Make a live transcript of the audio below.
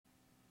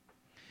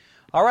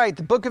All right,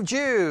 the book of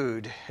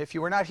Jude. If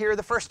you were not here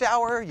the first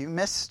hour, you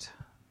missed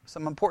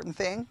some important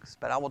things,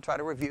 but I will try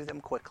to review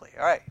them quickly.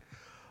 All right,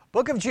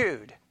 book of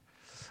Jude.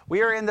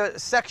 We are in the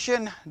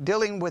section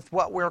dealing with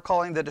what we're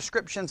calling the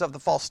descriptions of the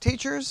false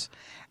teachers,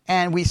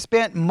 and we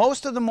spent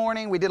most of the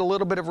morning, we did a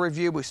little bit of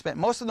review, we spent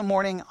most of the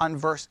morning on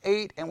verse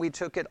 8, and we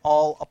took it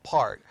all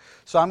apart.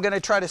 So I'm going to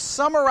try to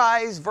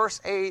summarize verse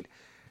 8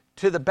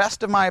 to the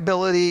best of my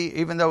ability,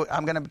 even though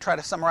I'm going to try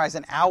to summarize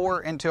an hour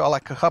into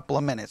like a couple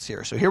of minutes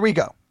here. So here we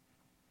go.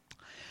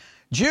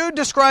 Jude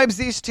describes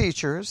these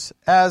teachers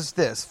as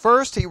this.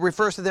 First, he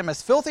refers to them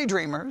as filthy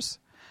dreamers.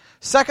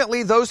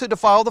 Secondly, those who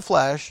defile the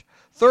flesh.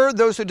 Third,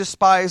 those who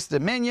despise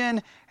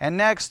dominion. And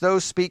next,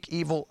 those speak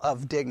evil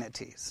of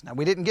dignities. Now,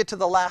 we didn't get to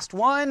the last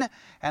one,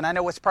 and I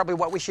know it's probably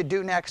what we should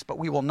do next, but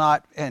we will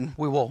not, and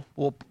we'll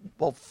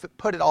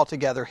put it all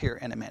together here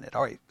in a minute.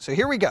 All right, so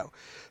here we go.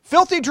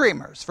 Filthy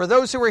dreamers. For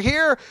those who are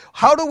here,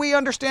 how do we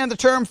understand the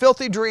term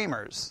filthy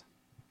dreamers?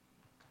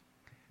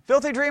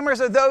 Filthy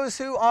dreamers are those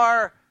who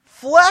are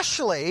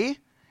fleshly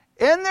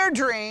in their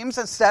dreams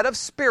instead of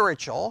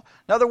spiritual.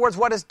 In other words,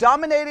 what is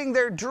dominating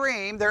their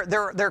dream,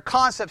 their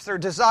concepts, their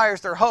desires,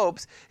 their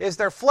hopes, is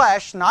their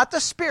flesh, not the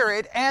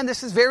spirit. And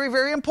this is very,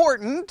 very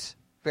important,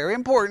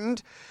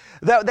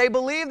 that they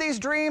believe these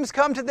dreams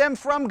come to them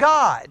from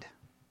God.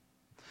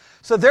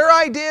 So their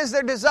ideas,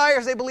 their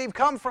desires, they believe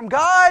come from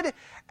God,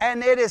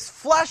 and it is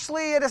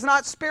fleshly, it is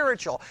not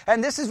spiritual.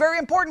 And this is very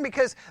important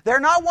because they're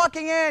not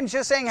walking in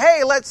just saying,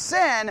 hey, let's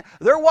sin.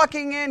 They're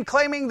walking in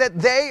claiming that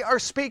they are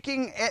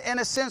speaking, in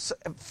a sense,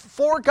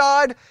 for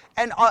God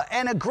and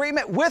an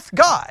agreement with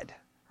God,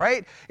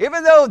 right?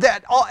 Even though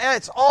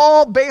it's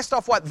all based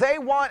off what they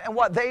want and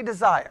what they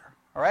desire,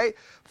 all right?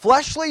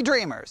 Fleshly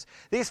dreamers.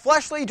 These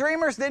fleshly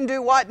dreamers then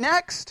do what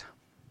next?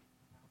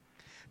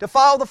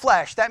 Defile the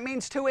flesh. That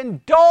means to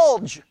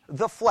indulge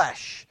the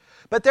flesh.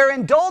 But they're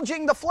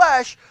indulging the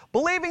flesh,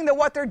 believing that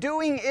what they're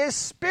doing is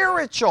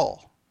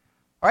spiritual.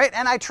 All right?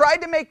 And I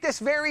tried to make this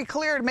very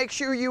clear to make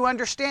sure you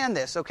understand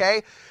this,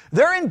 okay?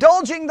 They're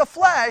indulging the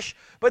flesh,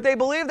 but they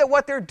believe that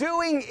what they're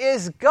doing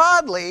is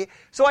godly.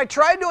 So I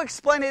tried to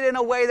explain it in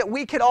a way that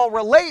we could all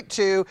relate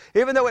to,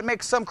 even though it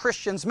makes some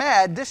Christians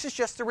mad. This is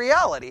just the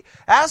reality.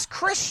 As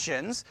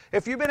Christians,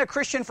 if you've been a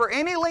Christian for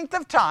any length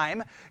of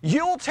time,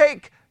 you'll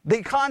take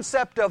the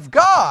concept of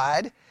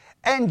God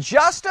and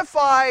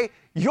justify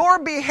your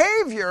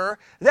behavior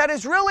that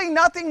is really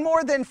nothing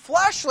more than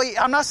fleshly,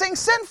 I'm not saying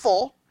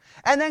sinful,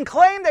 and then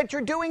claim that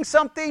you're doing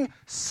something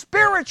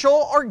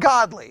spiritual or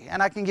godly.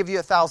 And I can give you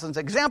 1,000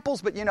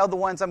 examples, but you know the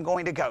ones I'm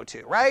going to go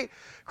to, right?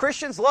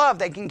 Christians love,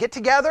 they can get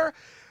together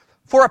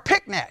for a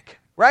picnic,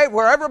 right?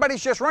 Where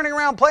everybody's just running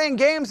around playing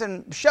games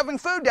and shoving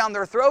food down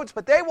their throats,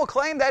 but they will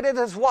claim that it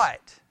is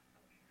what?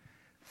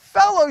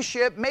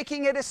 Fellowship,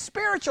 making it a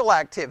spiritual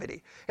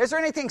activity. Is there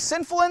anything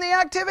sinful in the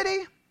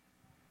activity?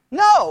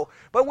 No,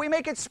 but we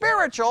make it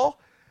spiritual.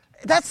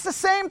 That's the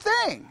same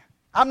thing.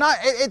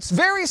 It's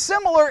very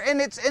similar in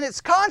its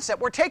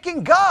concept. We're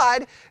taking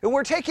God and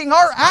we're taking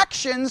our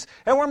actions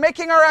and we're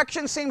making our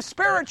actions seem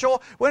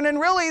spiritual when in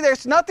really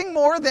there's nothing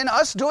more than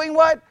us doing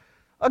what?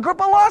 A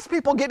group of lost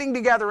people getting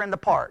together in the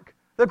park.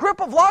 The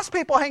group of lost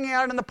people hanging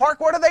out in the park,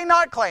 what are they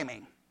not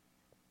claiming?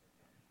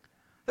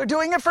 They're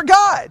doing it for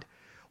God.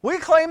 We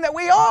claim that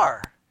we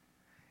are.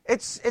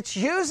 It's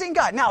using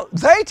God. Now,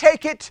 they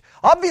take it,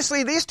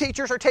 obviously these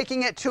teachers are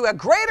taking it to a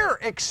greater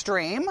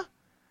extreme,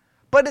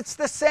 but it's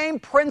the same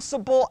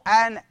principle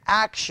and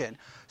action.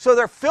 So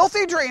they're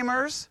filthy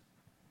dreamers,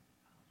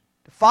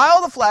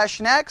 defile the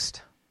flesh,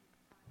 next,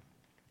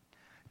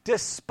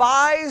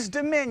 despise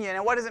dominion.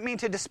 And what does it mean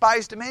to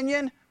despise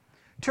dominion?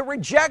 To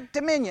reject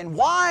dominion.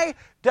 Why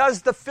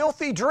does the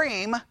filthy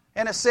dream,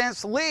 in a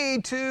sense,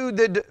 lead to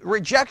the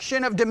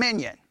rejection of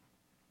dominion?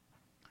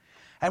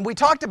 And we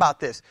talked about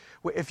this.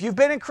 If you've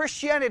been in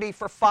Christianity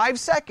for 5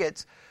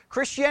 seconds,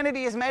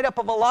 Christianity is made up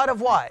of a lot of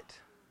what?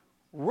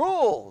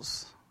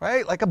 Rules,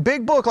 right? Like a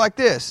big book like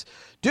this.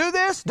 Do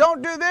this,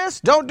 don't do this,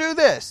 don't do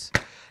this.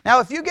 Now,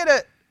 if you get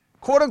a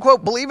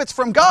quote-unquote believe it's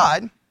from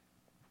God,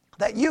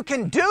 that you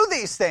can do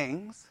these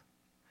things,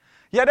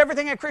 yet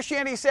everything in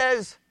Christianity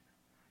says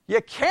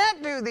you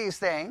can't do these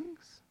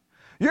things,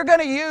 you're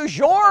going to use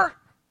your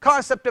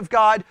concept of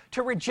God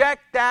to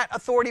reject that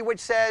authority which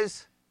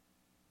says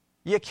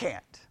you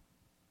can't.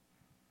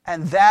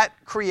 And that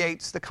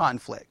creates the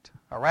conflict,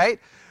 all right?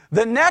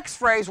 The next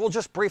phrase, we'll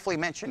just briefly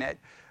mention it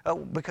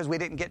because we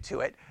didn't get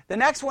to it. The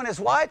next one is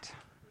what?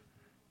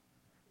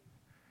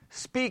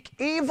 Speak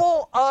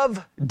evil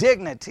of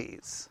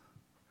dignities.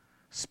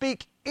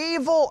 Speak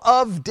evil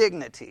of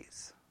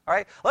dignities, all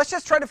right? Let's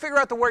just try to figure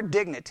out the word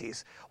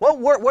dignities.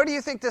 What do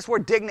you think this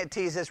word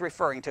dignities is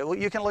referring to?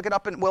 You can look it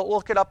up, and we'll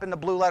look it up in the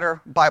Blue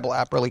Letter Bible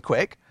app really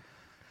quick.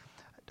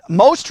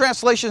 Most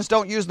translations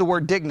don't use the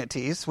word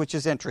dignities, which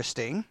is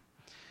interesting.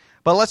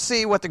 But let's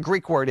see what the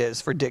Greek word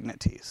is for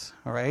dignities.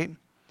 All right?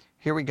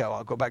 Here we go.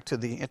 I'll go back to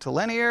the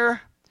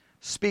interlinear.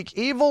 Speak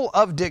evil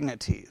of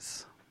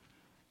dignities.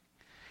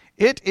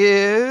 It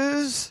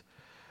is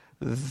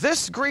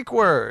this Greek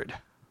word.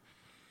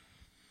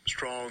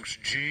 Strong's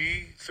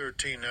G,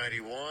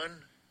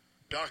 1391.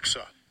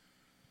 Doxa.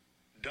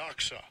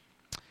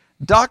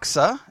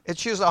 Doxa,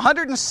 it's used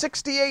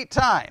 168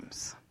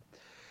 times.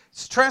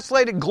 It's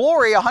translated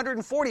glory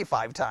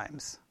 145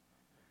 times.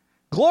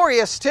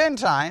 Glorious 10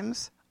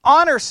 times.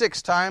 Honor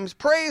 6 times.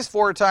 Praise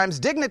 4 times.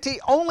 Dignity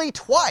only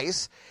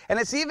twice. And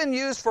it's even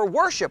used for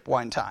worship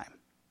 1 time.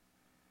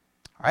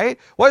 All right?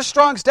 What is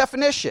Strong's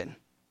definition?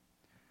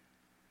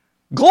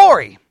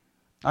 Glory.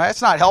 All right,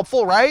 that's not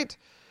helpful, right?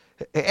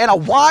 And a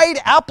wide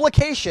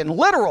application,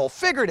 literal,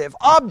 figurative,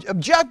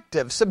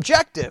 objective,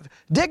 subjective,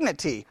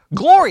 dignity,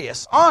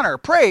 glorious, honor,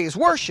 praise,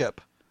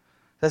 worship.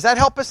 Does that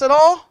help us at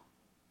all?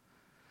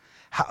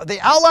 The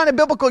outline of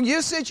biblical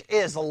usage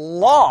is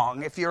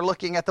long if you're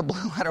looking at the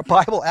Blue Letter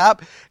Bible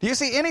app. Do you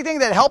see anything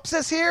that helps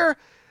us here?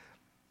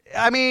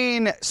 I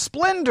mean,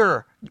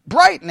 splendor,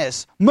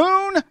 brightness,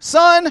 moon,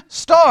 sun,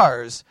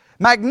 stars,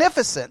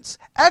 magnificence,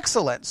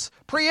 excellence,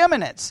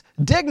 preeminence,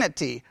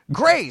 dignity,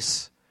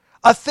 grace,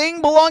 a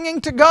thing belonging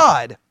to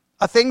God,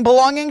 a thing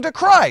belonging to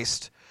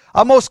Christ,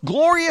 a most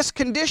glorious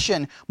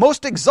condition,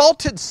 most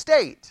exalted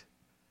state.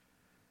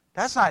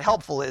 That's not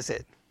helpful, is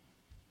it?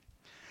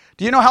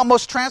 Do you know how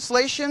most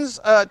translations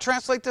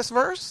translate this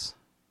verse?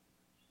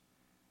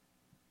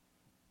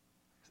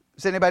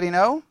 Does anybody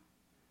know?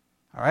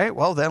 All right,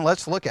 well then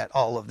let's look at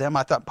all of them.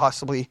 I thought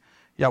possibly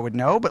y'all would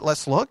know, but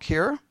let's look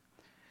here.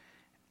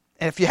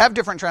 And if you have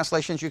different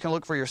translations, you can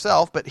look for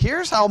yourself, but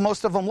here's how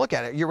most of them look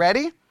at it. You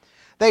ready?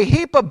 They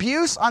heap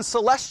abuse on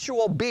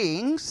celestial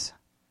beings.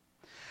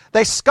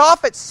 They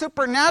scoff at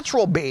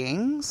supernatural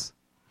beings.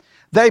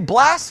 They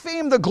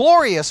blaspheme the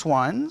glorious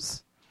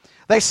ones.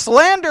 They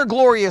slander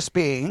glorious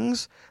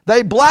beings.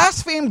 They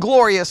blaspheme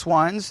glorious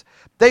ones.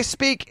 They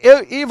speak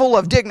evil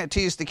of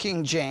dignities, the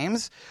King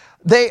James.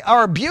 They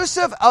are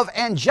abusive of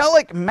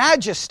angelic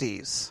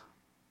majesties.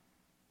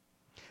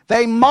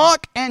 They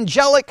mock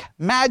angelic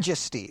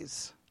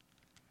majesties.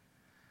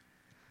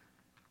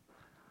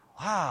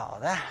 Wow,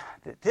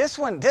 this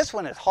one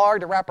is hard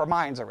to wrap our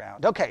minds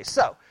around. Okay,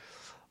 so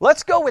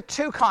let's go with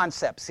 2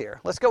 concepts here.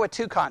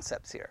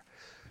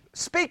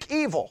 Speak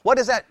evil. What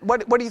is that?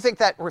 What do you think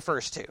that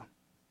refers to?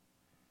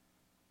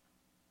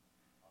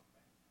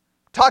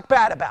 Talk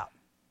bad about.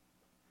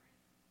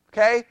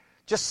 Okay?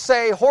 Just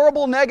say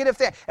horrible, negative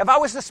things. If I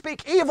was to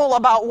speak evil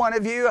about one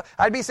of you,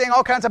 I'd be saying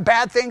all kinds of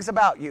bad things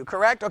about you,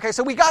 correct? Okay,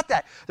 so we got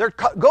that. They're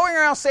going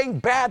around saying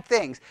bad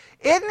things.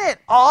 Isn't it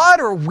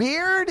odd or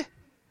weird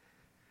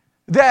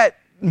that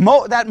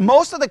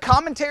most of the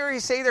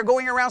commentaries say they're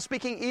going around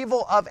speaking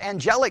evil of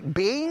angelic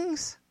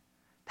beings?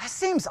 That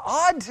seems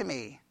odd to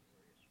me.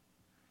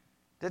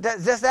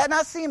 Does that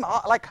not seem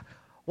odd? Like,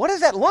 what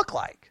does that look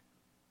like?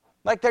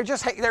 Like they're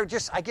just,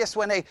 I guess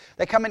when they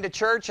come into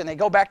church and they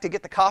go back to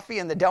get the coffee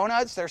and the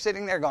donuts, they're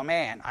sitting there going,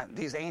 man,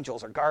 these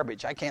angels are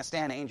garbage. I can't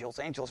stand angels.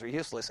 Angels are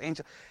useless.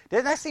 Doesn't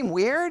that seem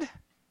weird?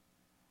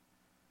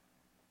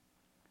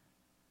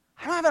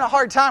 I'm having a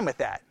hard time with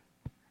that.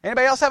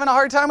 Anybody else having a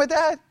hard time with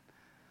that?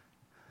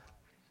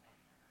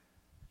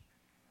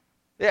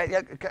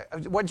 Yeah.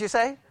 What did you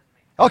say?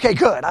 Okay,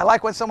 good. I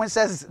like when someone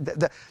says,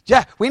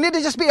 yeah, we need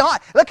to just be on.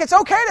 Look, it's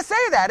okay to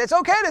say that. It's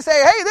okay to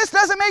say, hey, this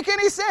doesn't make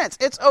any sense.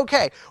 It's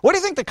okay. What do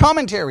you think the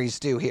commentaries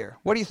do here?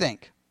 What do you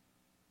think?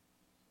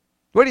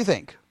 What do you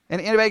think?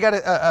 Anybody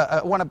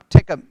got want to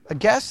take a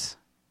guess?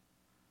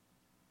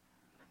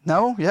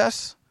 No?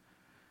 Yes?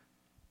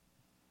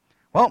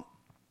 Well,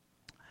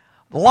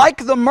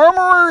 like the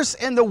murmurers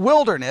in the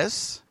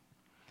wilderness,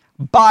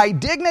 by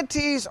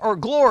dignities or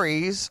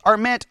glories are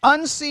meant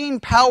unseen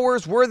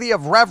powers worthy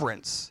of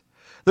reverence.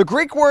 The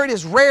Greek word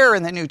is rare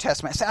in the New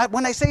Testament.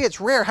 When I say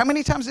it's rare, how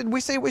many times did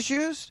we say it was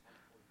used?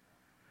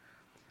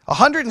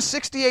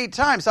 168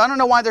 times. I don't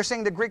know why they're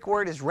saying the Greek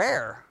word is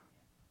rare.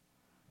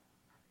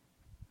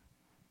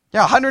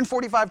 Yeah,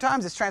 145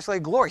 times it's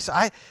translated glory. So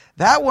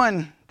that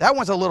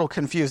one's a little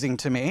confusing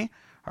to me.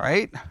 All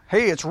right.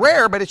 Hey, it's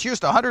rare, but it's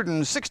used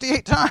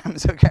 168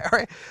 times. Okay, all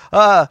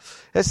right.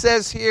 It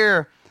says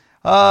here,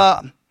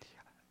 the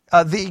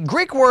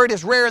Greek word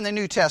is rare in the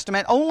New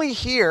Testament. Only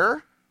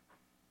here,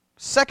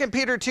 2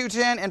 Peter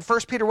 2:10 and 1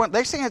 Peter 1,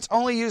 they say it's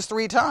only used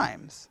 3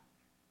 times.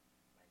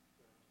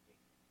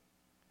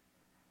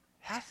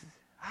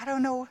 I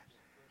don't know.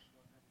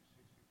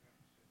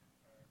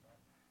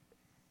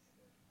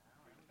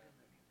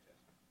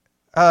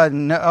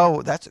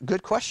 No, that's a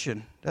good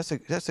question. That's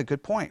a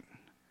good point.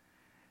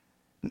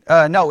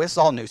 No, it's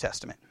all New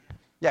Testament.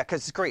 Yeah,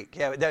 because it's Greek.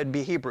 Yeah, that would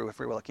be Hebrew if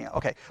we were looking at.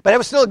 Okay, but it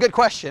was still a good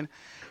question.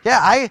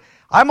 Yeah,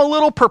 I'm a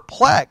little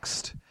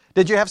perplexed.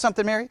 Did you have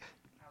something, Mary?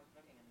 I was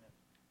looking in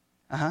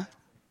the. Uh-huh. And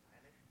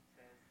it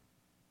says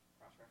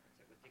cross-reference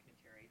it with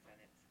dignitaries, and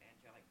it's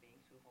angelic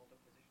beings who hold a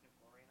position of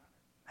glory and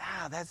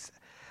honor. That's.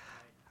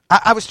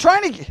 I was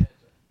trying to.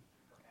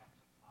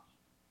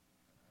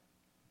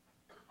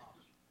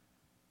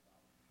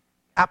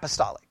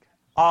 Apostolic.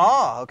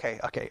 Oh, okay.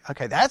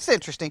 That's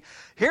interesting.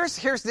 Here's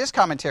this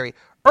commentary.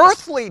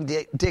 Earthly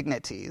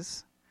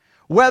dignities,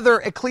 whether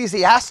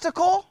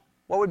ecclesiastical,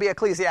 what would be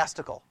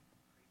ecclesiastical?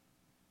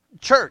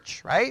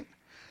 Church, right?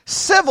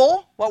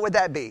 Civil, what would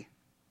that be?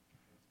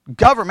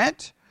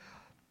 government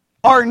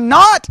are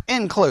not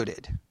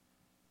included.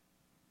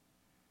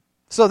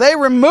 So they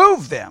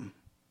remove them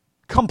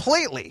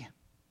completely.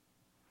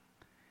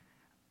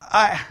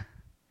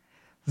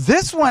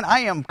 This one I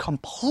am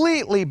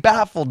completely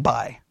baffled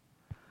by.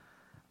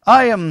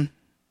 They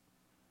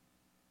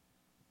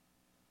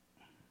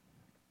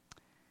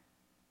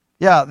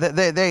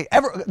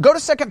go to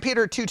 2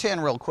 Peter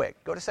 2:10 real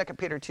quick. Go to 2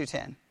 Peter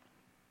 2:10.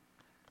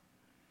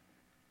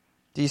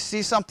 Do you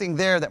see something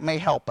there that may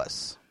help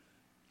us?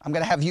 I'm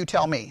going to have you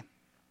tell me.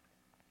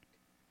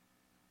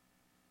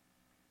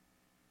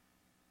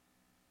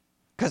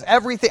 Because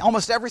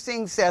almost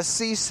everything says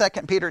see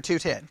 2 Peter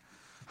 2:10.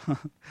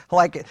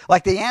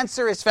 like the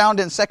answer is found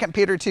in 2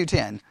 Peter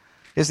 2:10.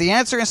 Is the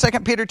answer in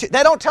 2 Peter 2?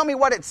 They don't tell me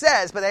what it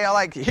says, but they are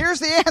like, here's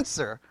the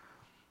answer.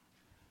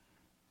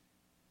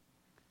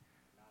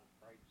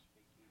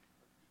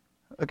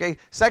 Okay,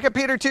 2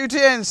 Peter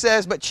 2:10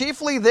 says, but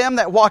chiefly them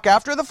that walk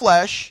after the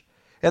flesh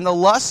and the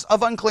lusts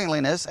of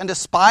uncleanliness and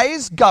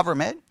despise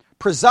government,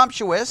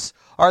 presumptuous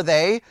are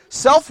they,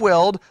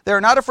 self-willed, they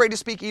are not afraid to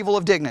speak evil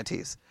of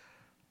dignities.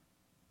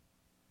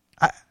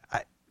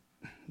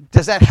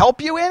 Does that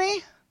help you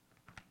any?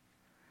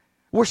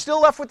 We're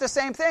still left with the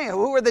same thing.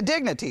 Who are the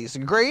dignities?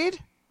 Agreed?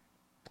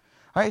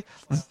 All right.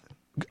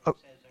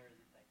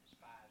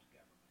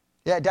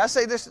 Yeah, it does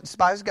say this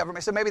despise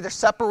government. So maybe they're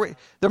separate.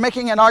 They're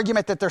making an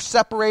argument that they're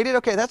separated.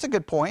 Okay, that's a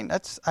good point.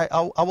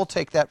 I will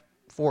take that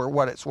for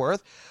what it's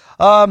worth.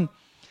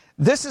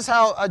 This is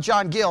how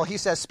John Gill, he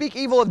says, speak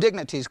evil of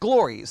dignities,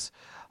 glories.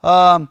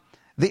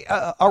 The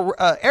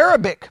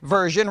Arabic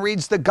version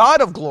reads the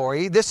God of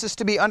glory. This is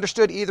to be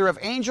understood either of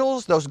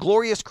angels, those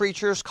glorious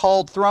creatures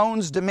called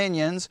thrones,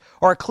 dominions,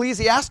 or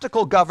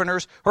ecclesiastical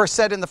governors who are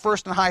set in the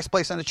first and highest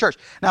place in the church.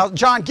 Now,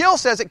 John Gill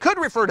says it could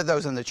refer to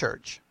those in the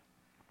church.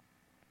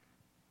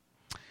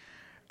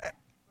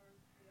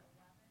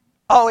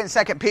 Oh, in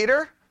 2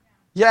 Peter?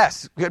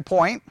 Yes, good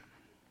point.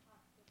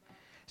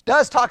 It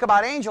does talk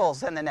about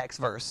angels in the next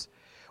verse.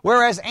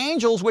 Whereas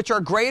angels, which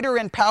are greater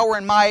in power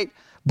and might,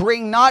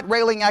 bring not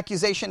railing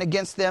accusation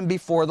against them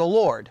before the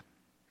Lord.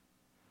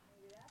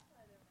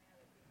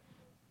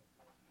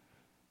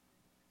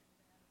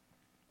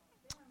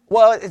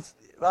 Well,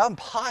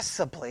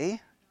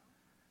 possibly.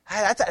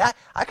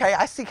 Okay,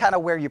 I see kind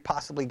of where you're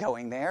possibly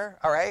going there.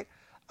 All right.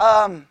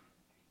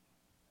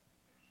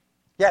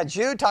 Yeah,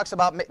 Jude talks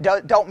about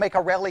don't make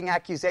a railing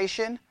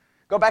accusation.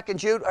 Go back in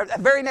Jude.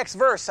 The very next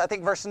verse, I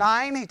think verse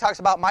 9, he talks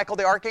about Michael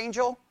the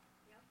archangel,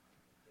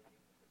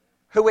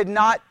 who would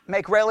not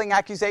make railing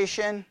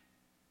accusation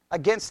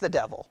against the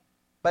devil,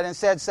 but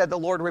instead said, the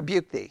Lord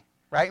rebuke thee.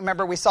 Right?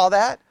 Remember we saw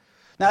that?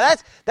 Now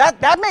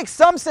that makes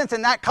some sense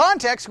in that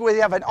context where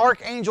you have an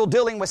archangel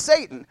dealing with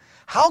Satan.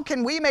 How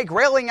can we make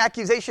railing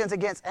accusations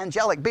against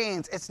angelic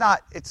beings?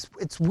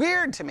 It's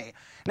weird to me.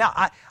 Now,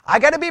 I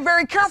got to be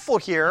very careful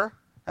here.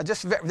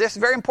 This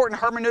very important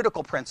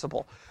hermeneutical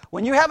principle.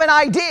 When you have an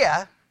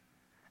idea,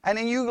 and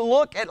then you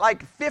look at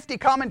like 50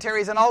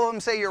 commentaries and all of them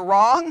say you're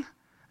wrong,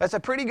 that's a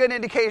pretty good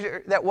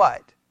indicator that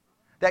what?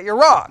 That you're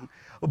wrong.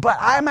 But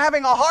I'm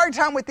having a hard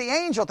time with the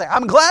angel thing.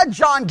 I'm glad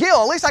John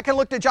Gill, at least I can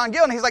look to John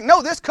Gill, and he's like,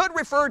 no, this could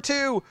refer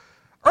to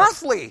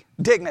earthly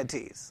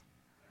dignities.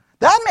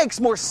 That makes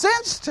more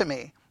sense to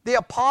me. The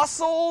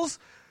apostles,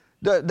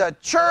 the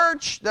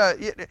church,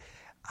 the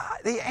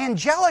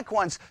angelic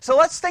ones. So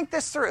let's think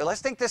this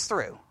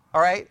through.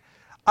 All right?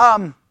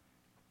 I'm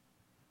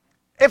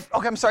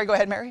sorry, go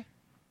ahead, Mary.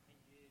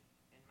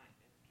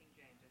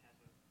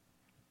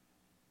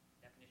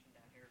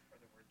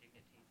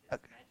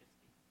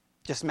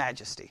 Just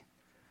majesty.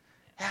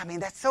 Yeah, I mean,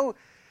 that's so...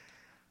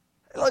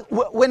 Look,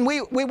 when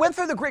we went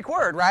through the Greek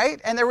word,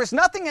 right? And there was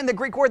nothing in the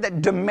Greek word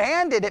that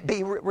demanded it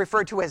be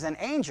referred to as an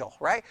angel,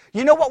 right?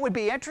 You know what would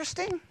be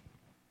interesting?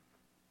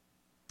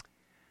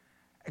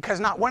 Because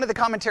not one of the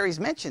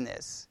commentaries mentioned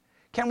this.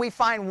 Can we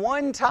find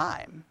one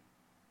time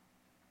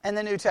in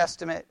the New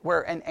Testament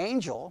where an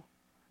angel,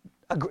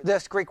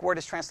 this Greek word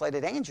is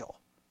translated angel?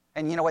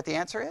 And you know what the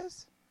answer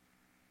is?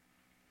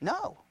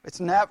 No,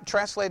 it's not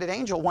translated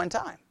angel one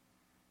time.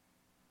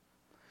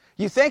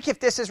 You think if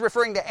this is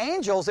referring to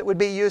angels, it would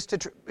be used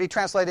to be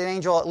translated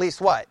angel at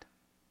least what?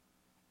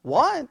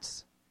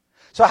 Once.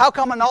 So how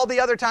come in all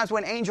the other times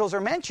when angels are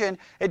mentioned,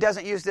 it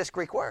doesn't use this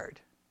Greek word?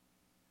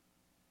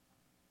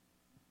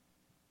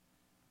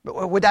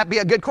 But would that be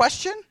a good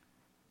question?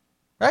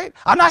 Right?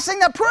 I'm not saying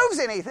that proves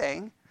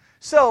anything.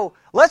 So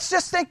let's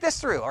just think this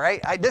through, all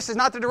right? This is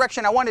not the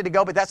direction I wanted to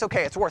go, but that's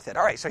okay. It's worth it.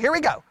 All right, so here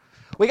we go.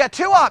 We got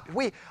two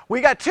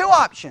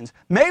options.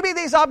 Maybe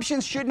these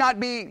options should not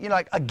be,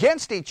 like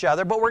against each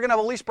other, but we're going to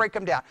at least break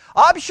them down.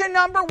 Option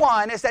number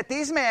one is that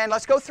these men,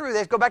 let's go through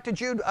this. Go back to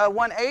Jude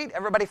 1:8.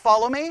 Everybody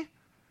follow me?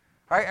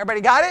 All right,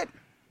 everybody got it?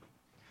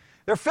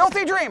 They're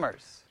filthy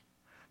dreamers.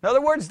 In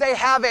other words, they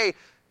have a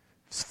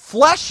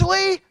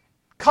fleshly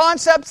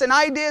concepts and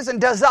ideas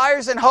and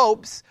desires and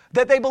hopes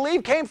that they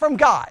believe came from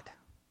God.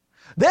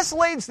 This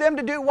leads them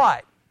to do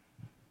what?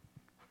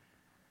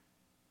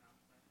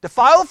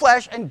 defile the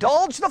flesh,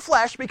 indulge the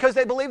flesh because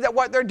they believe that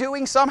what they're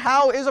doing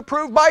somehow is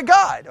approved by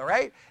God, all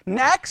right?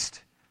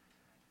 Next,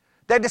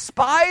 they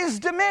despise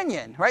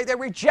dominion, right? They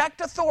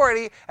reject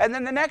authority, and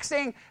then the next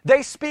thing,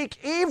 they speak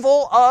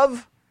evil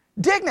of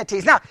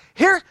dignities. Now,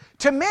 here,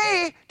 to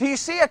me, do you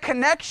see a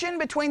connection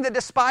between the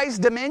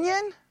despised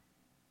dominion?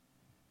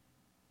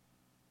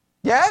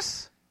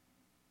 Yes?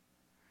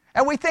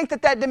 And we think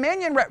that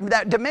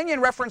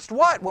dominion referenced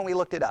what when we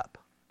looked it up?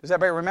 Does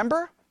everybody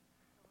remember?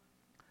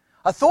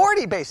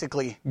 Authority,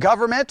 basically.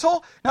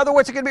 Governmental. In other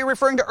words, it could be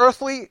referring to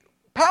earthly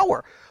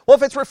power. Well,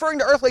 if it's referring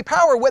to earthly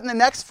power, wouldn't the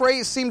next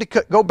phrase seem to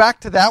go back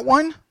to that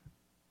one?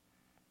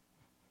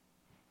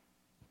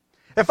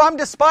 If I'm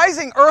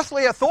despising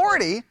earthly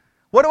authority,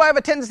 what do I have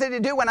a tendency to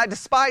do when I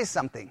despise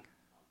something?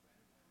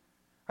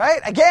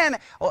 Right? Again,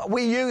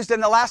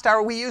 in the last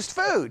hour, we used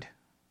food.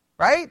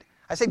 Right?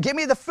 I said, give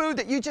me the food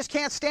that you just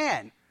can't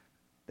stand.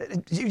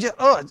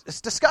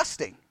 It's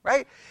disgusting,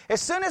 right?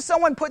 As soon as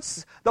someone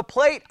puts the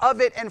plate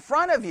of it in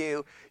front of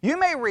you, you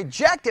may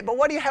reject it, but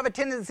what do you have a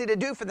tendency to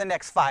do for the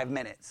next 5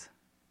 minutes?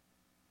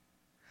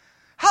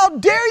 How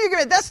dare you give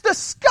it? That's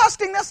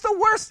disgusting. That's the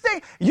worst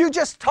thing. You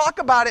just talk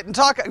about it and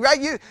talk,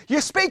 right?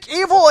 You speak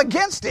evil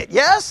against it,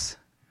 yes?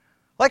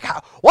 Like,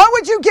 why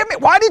would you give me,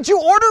 why did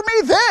you order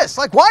me this?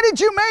 Like, why did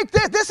you make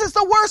this? This is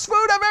the worst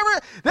food I've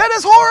ever, that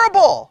is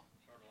horrible.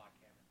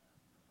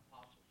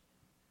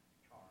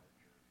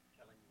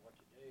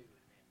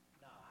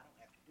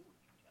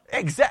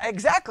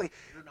 Exactly.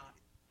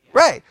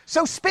 Right.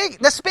 So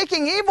the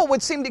speaking evil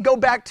would seem to go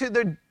back to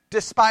the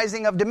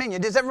despising of dominion.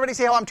 Does everybody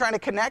see how I'm trying to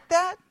connect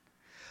that?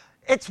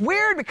 It's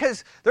weird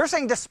because they're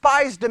saying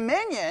despise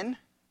dominion.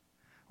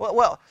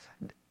 Well,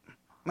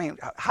 I mean,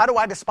 how do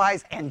I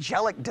despise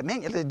angelic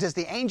dominion? Does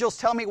the angels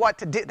tell me what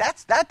to do?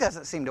 That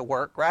doesn't seem to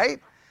work, right?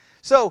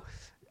 So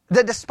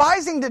the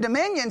despising the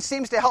dominion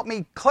seems to help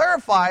me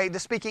clarify the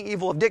speaking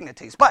evil of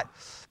dignities. But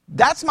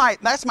that's my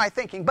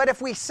thinking. But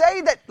if we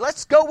say that,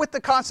 let's go with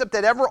the concept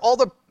that all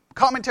the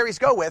commentaries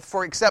go with,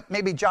 except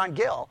maybe John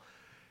Gill.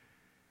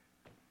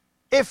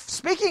 If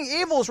speaking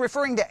evil is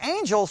referring to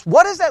angels,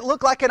 what does that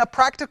look like in a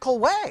practical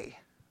way?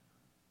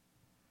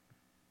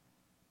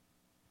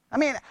 I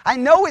mean, I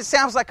know it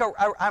sounds like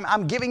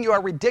I'm giving you a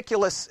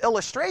ridiculous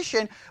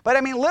illustration, but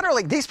I mean,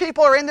 literally, these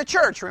people are in the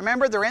church.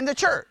 Remember, they're in the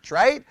church,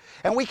 right?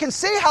 And we can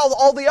see how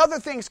all the other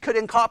things could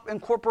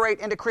incorporate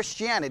into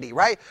Christianity,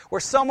 right? Where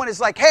someone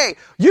is like, hey,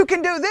 you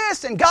can do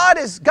this, and God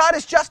is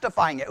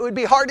justifying it. It would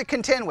be hard to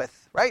contend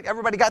with, right?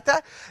 Everybody got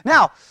that?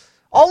 Now,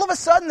 all of a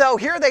sudden, though,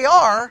 here they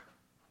are,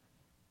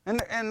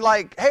 and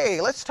like,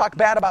 hey, let's talk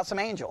bad about some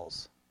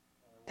angels.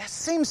 That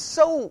seems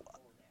so...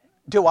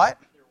 Do what?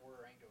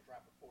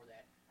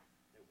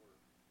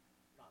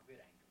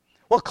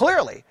 Well,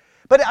 clearly.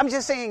 But I'm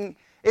just saying,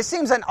 it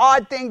seems an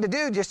odd thing to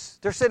do.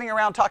 Just they're sitting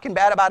around talking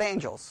bad about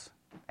angels.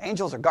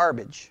 Angels are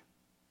garbage.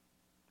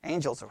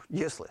 Angels are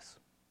useless.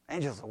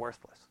 Angels are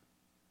worthless.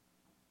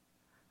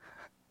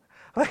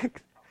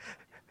 Like,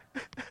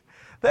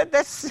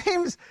 that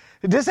seems,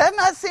 does that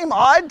not seem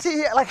odd to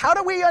you? Like, how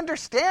do we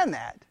understand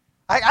that?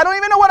 I don't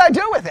even know what I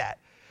do with that.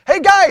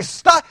 Hey guys,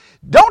 stop!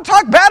 Don't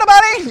talk bad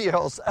about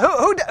angels.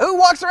 Who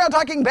walks around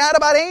talking bad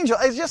about angels?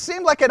 It just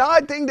seemed like an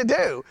odd thing to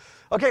do.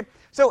 Okay,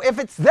 so if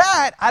it's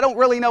that, I don't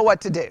really know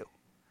what to do.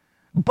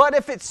 But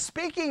if it's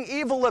speaking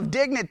evil of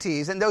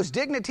dignities, and those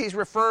dignities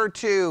refer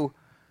to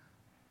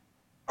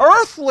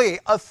earthly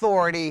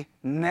authority,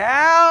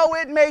 now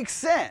it makes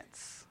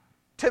sense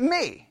to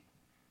me.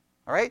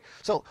 All right,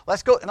 so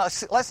let's go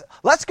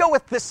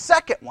with the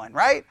second one,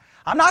 right?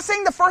 I'm not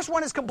saying the first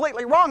one is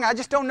completely wrong. I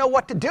just don't know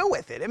what to do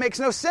with it. It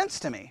makes no sense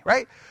to me,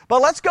 right? But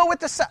let's go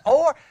with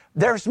or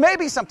there's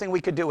maybe something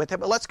we could do with it,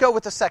 but let's go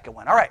with the second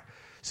one. All right.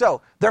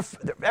 So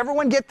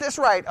everyone get this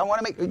right. I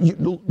want to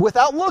make,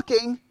 without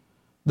looking,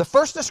 the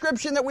first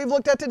description that we've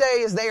looked at today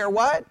is they are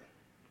what?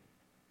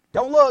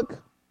 Don't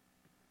look.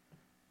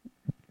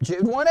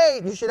 Jude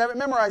 1:8. You should have it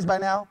memorized by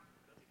now.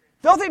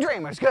 Filthy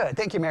dreamers. Good.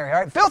 Thank you, Mary. All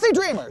right. Filthy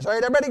dreamers. All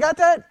right. Everybody got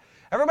that?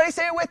 Everybody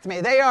say it with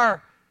me. They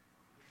are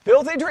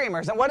filthy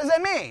dreamers. And what does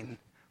that mean?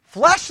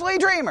 Fleshly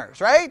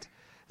dreamers, right?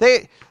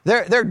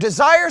 Their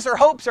desires or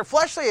hopes are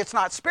fleshly. It's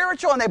not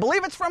spiritual, and they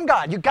believe it's from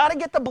God. You've got to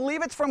get the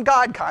believe it's from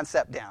God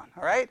concept down,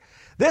 all right?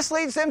 This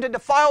leads them to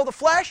defile the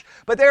flesh,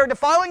 but they're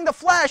defiling the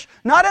flesh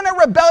not in a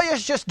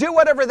rebellious just do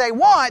whatever they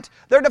want.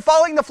 They're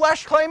defiling the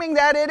flesh claiming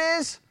that it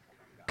is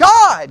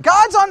God.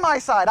 God's on my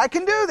side. I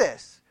can do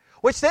this.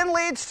 Which then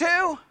leads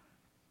to,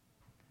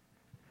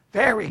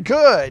 very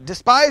good,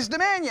 despise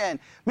dominion.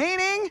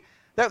 Meaning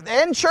that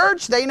in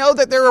church they know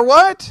that there are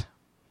what?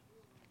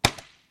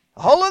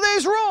 A whole of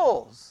these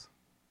rules.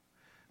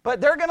 But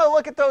they're going to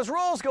look at those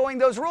rules going,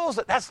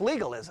 that's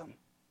legalism.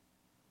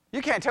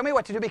 You can't tell me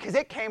what to do because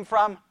it came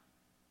from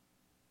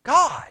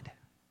God,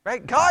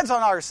 right? God's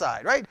on our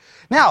side, right?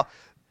 Now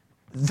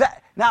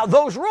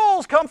those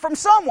rules come from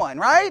someone,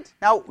 right?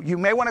 Now, you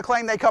may want to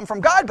claim they come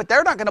from God, but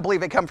they're not going to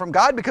believe they come from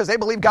God because they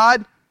believe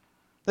God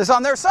is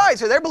on their side.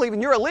 So they're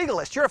believing you're a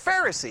legalist, you're a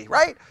Pharisee,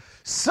 right?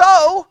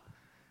 So,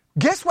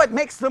 guess what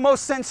makes the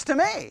most sense to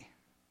me?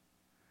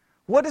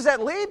 what does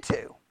that lead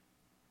to?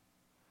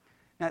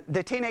 Now,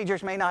 the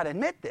teenagers may not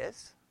admit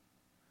this,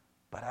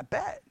 but I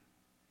bet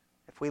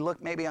if we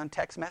look maybe on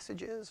text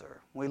messages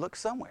or we look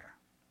somewhere,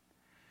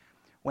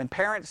 when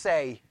parents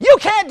say, you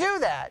can't do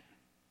that,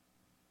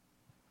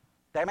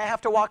 they may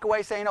have to walk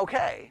away saying,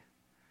 okay.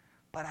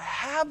 But I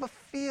have a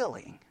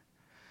feeling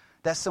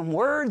that some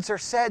words are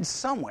said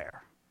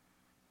somewhere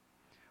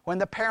when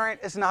the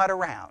parent is not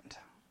around.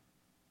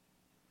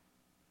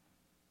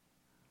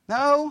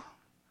 No.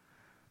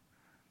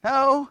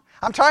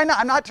 I'm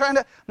not trying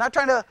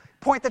to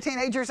point the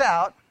teenagers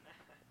out.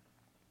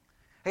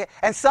 Okay.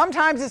 And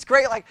sometimes it's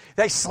great, like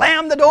they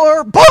slam the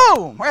door,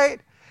 boom, right?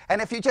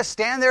 And if you just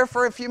stand there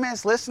for a few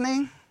minutes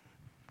listening,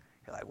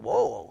 you're like,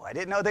 whoa, I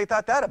didn't know they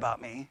thought that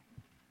about me.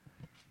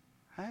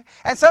 Right?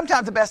 And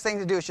sometimes the best thing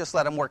to do is just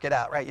let them work it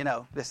out, right? You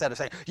know, instead of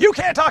saying, you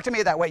can't talk to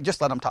me that way,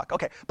 just let them talk.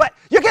 Okay, but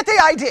you get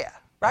the idea,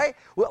 right?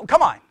 Well,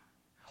 come on.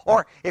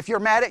 Or if you're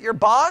mad at your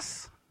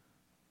boss,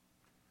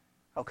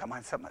 oh, come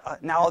on.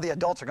 Now all the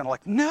adults are going to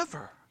like,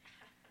 never.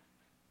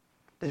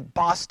 The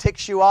boss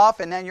ticks you off,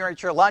 and then you're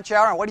at your lunch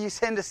hour, and what do you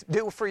tend to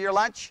do for your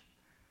lunch?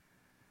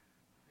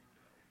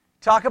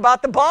 Talk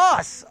about the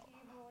boss.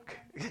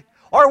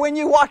 Or when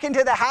you walk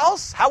into the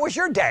house, how was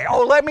your day?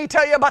 Oh, let me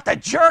tell you about the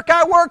jerk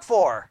I work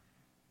for.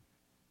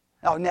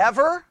 Oh,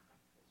 never?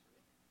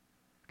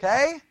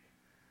 Okay?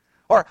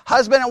 Or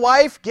husband and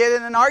wife get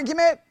in an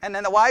argument, and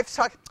then the wife's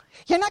talking,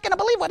 you're not going to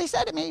believe what he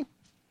said to me.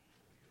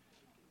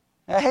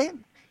 Right?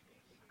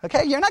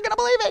 Okay, you're not going to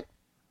believe it.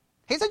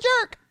 He's a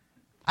jerk.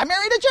 I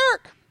married a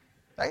jerk.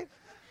 Right?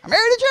 I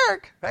married a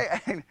jerk.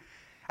 Right?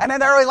 And then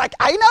they're always like,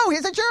 I know,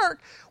 he's a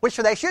jerk. Which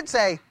they should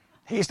say,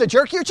 he's the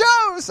jerk you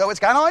chose, so it's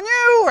kind of on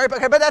you. Right?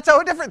 Okay, but that's a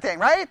whole different thing,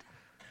 right?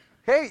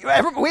 Okay,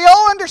 we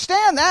all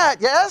understand that,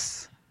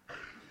 yes?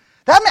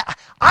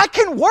 I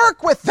can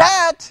work with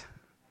that.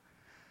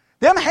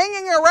 Them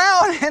hanging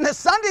around in the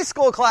Sunday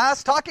school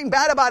class talking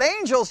bad about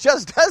angels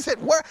just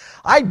doesn't work.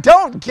 I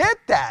don't get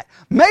that.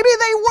 Maybe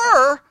they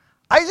were.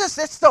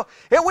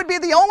 It would be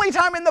the only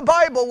time in the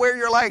Bible where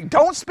you're like,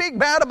 don't speak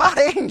bad about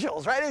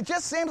angels, right? It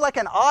just seems like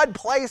an odd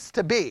place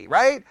to be,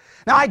 right?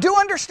 Now, I do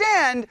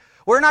understand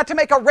we're not to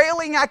make a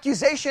railing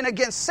accusation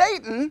against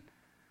Satan,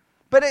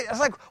 but it's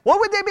like,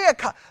 what would they be?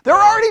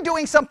 They're already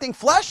doing something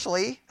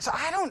fleshly, so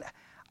I don't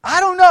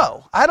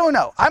know.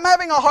 I'm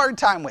having a hard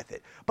time with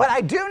it. But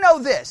I do know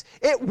this.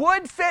 It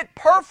would fit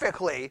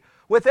perfectly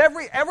with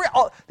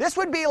this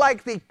would be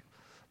like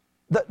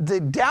the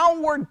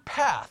downward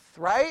path,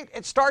 right?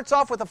 It starts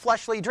off with a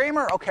fleshly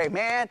dreamer. Okay,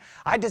 man,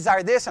 I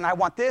desire this and I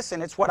want this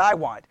and it's what I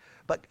want.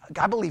 But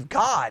I believe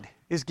God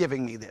is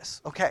giving me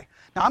this. Okay,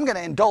 now I'm going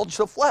to indulge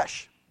the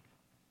flesh.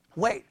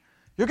 Wait,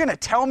 you're going to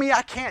tell me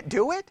I can't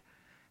do it?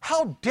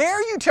 How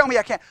dare you tell me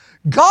I can't?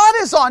 God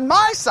is on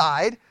my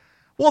side.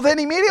 Well, then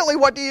immediately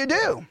what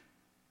do?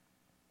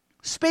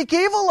 Speak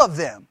evil of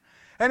them.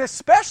 And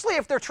especially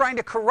if they're trying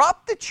to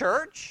corrupt the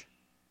church,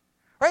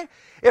 right?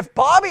 If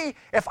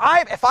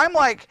I'm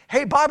like,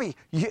 hey, Bobby,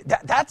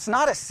 that's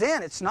not a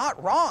sin. It's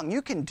not wrong.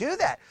 You can do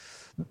that.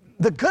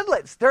 The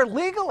Goodlets, they're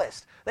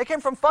legalists. They came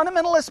from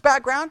fundamentalist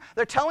background.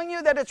 They're telling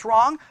you that it's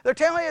wrong. They're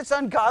telling you it's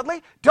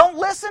ungodly. Don't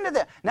listen to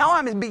them. Now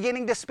I'm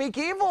beginning to speak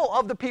evil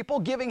of the people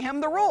giving him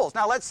the rules.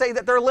 Now let's say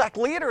that they're like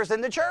leaders in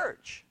the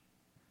church.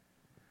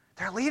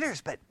 They're leaders,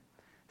 but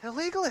they're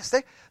legalists.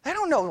 They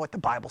don't know what the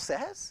Bible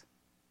says.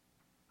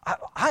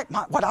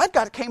 What I've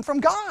got came from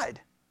God.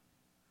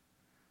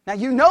 Now,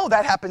 you know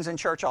that happens in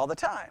church all the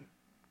time.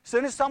 As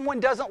soon as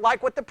someone doesn't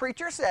like what the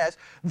preacher says,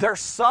 they're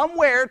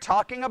somewhere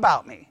talking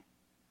about me.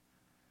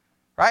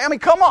 Right? I mean,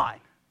 come on.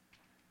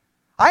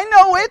 I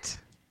know it.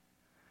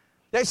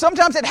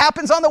 Sometimes it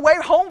happens on the way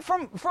home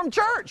from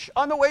church,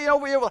 on the way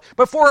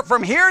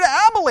from here to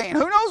Abilene,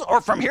 who knows,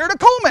 or from here to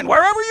Coleman,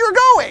 wherever you're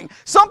going.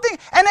 Something,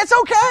 and it's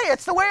okay.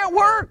 It's the way it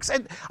works.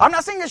 And I'm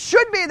not saying it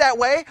should be that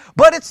way,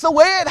 but it's the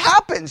way it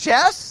happens,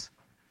 yes?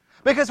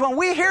 Because when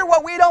we hear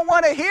what we don't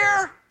want to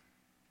hear,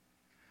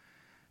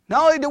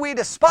 not only do we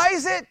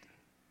despise it,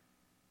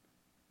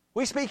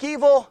 we speak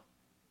evil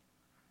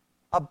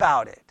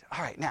about it.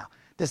 All right, now,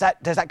 does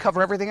that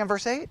cover everything in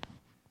verse 8?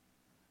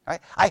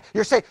 Right?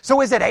 You're saying,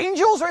 so is it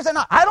angels or is it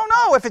not? I don't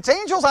know. If it's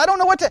angels, I don't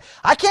know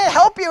I can't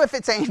help you if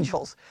it's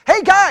angels.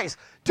 Hey guys,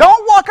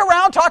 don't walk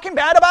around talking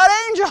bad about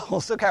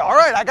angels. Okay, all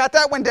right, I got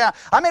that one down.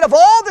 I mean, of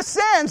all the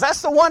sins,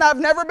 that's the one I've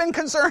never been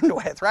concerned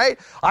with, right?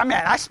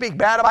 I speak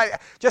bad about it.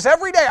 Just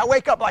every day I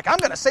wake up like, I'm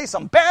going to say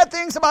some bad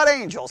things about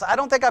angels. I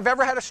don't think I've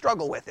ever had a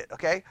struggle with it,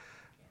 okay?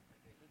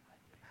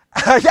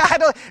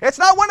 It's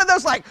not one of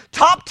those like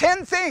top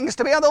 10 things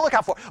to be on the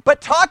lookout for. But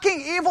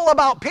talking evil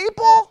about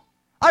people,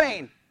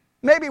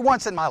 maybe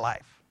once in my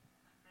life.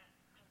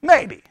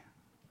 Maybe.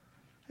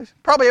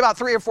 Probably about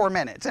 3 or 4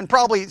 minutes. And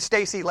probably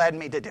Stacy led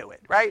me to do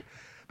it, right?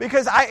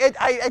 Because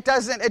it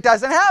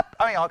doesn't happen.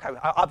 Okay,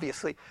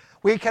 obviously,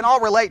 we can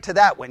all relate to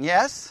that one,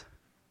 yes?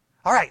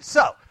 All right,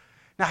 so,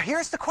 now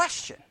here's the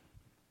question.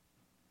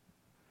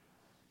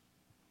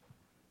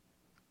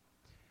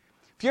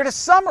 If you're to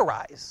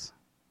summarize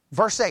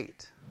verse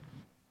 8,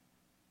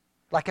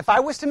 Like if I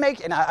was to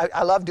make, and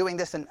I love doing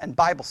this in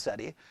Bible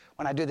study.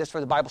 When I do this for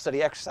the Bible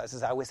study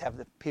exercises, I always have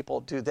the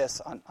people do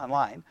this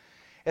online.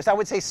 Is I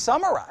would say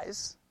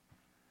summarize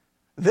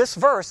this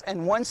verse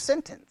in one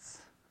sentence.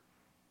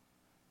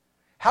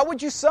 How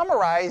would you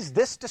summarize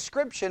this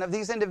description of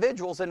these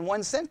individuals in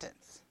one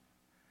sentence?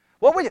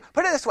 What would you,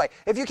 put it this way,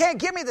 if you can't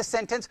give me the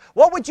sentence,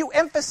 what would you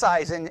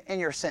emphasize in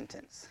your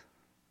sentence?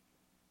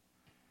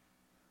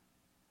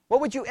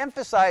 What would you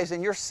emphasize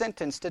in your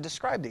sentence to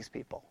describe these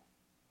people?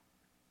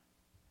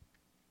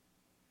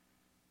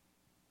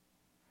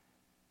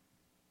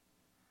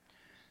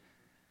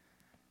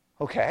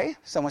 Okay,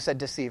 someone said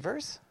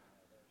deceivers.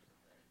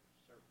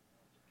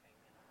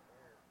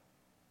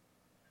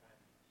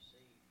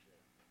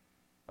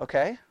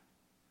 Okay.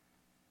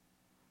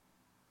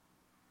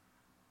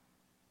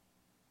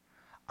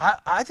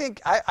 I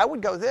think I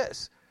would go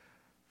this.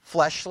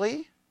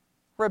 Fleshly,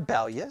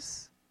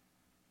 rebellious,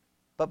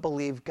 but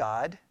believe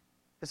God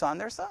is on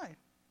their side.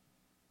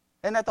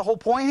 Isn't that the whole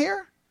point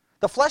here?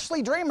 The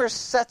fleshly dreamer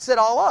sets it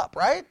all up,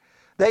 right?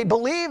 They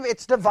believe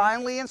it's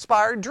divinely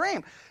inspired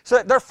dream.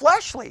 So they're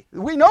fleshly.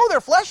 We know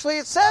they're fleshly.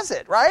 It says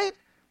it, right?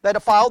 They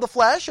defile the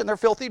flesh and they're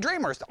filthy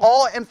dreamers.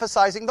 All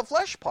emphasizing the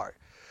flesh part.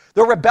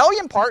 The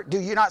rebellion part, do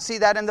you not see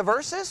that in the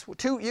verses?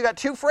 You got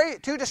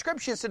two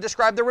descriptions to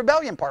describe the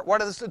rebellion part.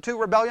 What are the two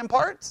rebellion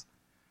parts?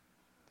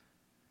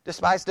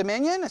 Despise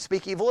dominion and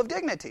speak evil of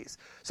dignities.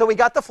 So we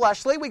got the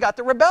fleshly, we got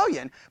the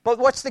rebellion. But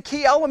what's the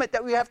key element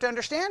that we have to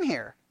understand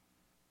here?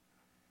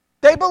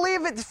 They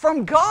believe it's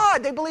from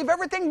God. They believe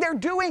everything they're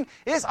doing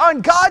is on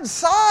God's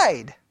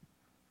side.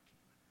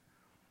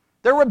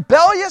 They're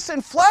rebellious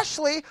and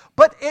fleshly,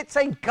 but it's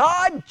a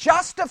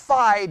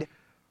God-justified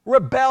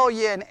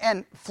rebellion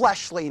and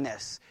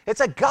fleshliness.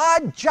 It's a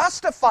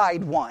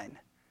God-justified one.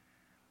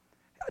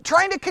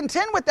 Trying to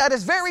contend with that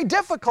is very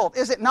difficult,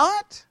 is it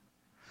not?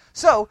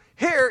 So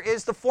here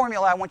is the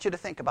formula I want you to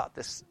think about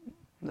this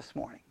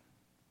morning.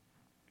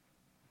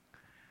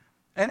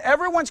 In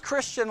everyone's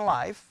Christian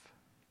life,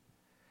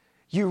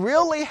 you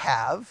really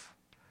have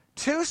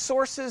two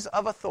sources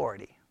of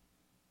authority.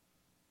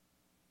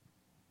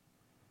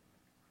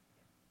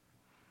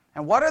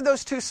 And what are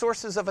those two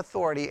sources of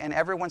authority in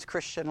everyone's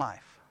Christian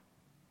life?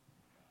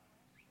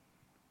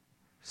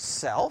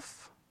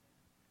 Self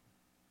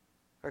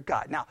or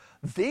God. Now,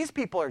 these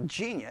people are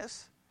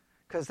genius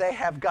because they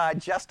have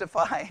God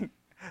justifying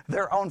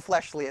their own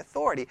fleshly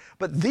authority.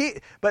 But these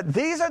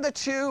are the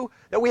two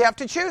that we have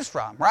to choose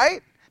from,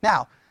 right?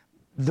 Now,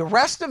 the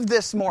rest of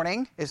this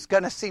morning is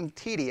going to seem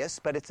tedious,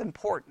 but it's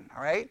important,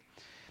 all right?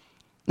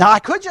 Now, I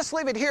could just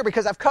leave it here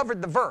because I've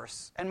covered the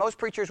verse, and most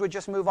preachers would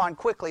just move on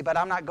quickly, but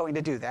I'm not going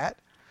to do that.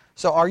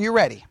 So are you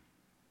ready?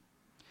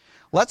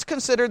 Let's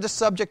consider the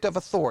subject of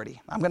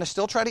authority. I'm going to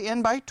still try to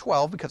end by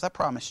 12 because I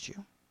promised you.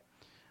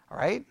 All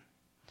right?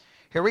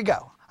 Here we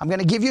go. I'm going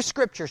to give you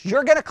scriptures.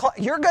 You're going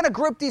to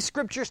group these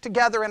scriptures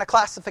together in a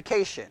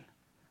classification.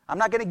 I'm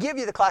not going to give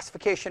you the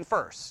classification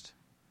first.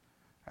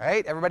 All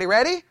right? Everybody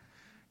ready?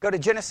 Go to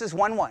Genesis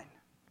 1:1.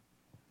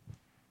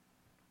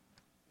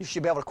 You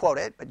should be able to quote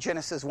it, but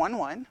Genesis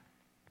 1:1.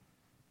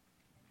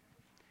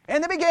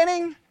 In the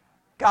beginning,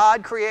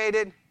 God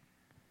created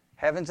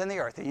heavens and the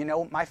earth. And you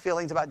know my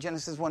feelings about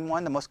Genesis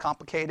 1:1, the most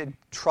complicated,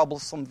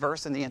 troublesome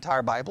verse in the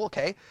entire Bible,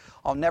 okay?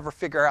 I'll never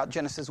figure out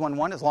Genesis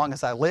 1:1 as long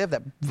as I live.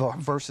 That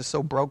verse is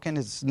so broken,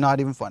 it's not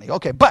even funny.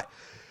 Okay, but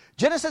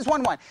Genesis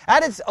 1:1.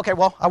 Okay,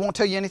 well, I won't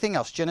tell you anything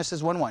else.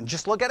 Genesis 1:1.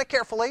 Just look at it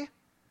carefully.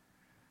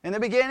 In the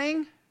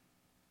beginning,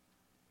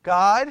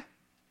 God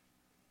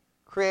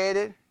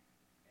created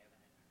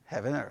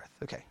heaven and earth.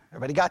 Okay,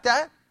 everybody got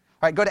that? All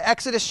right, go to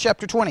Exodus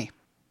chapter 20.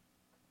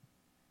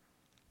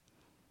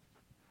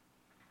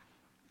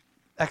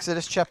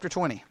 Exodus chapter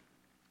 20.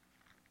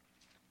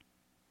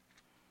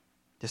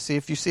 Just see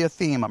if you see a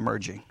theme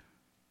emerging.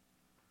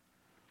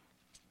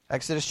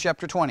 Exodus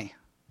chapter 20.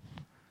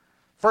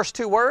 First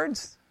two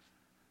words.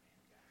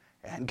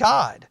 And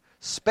God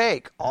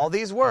spake all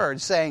these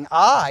words, saying,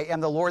 I am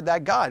the Lord thy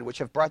God, which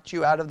have brought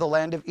you out of the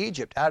land of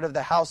Egypt, out of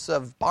the house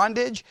of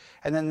bondage.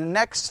 And then the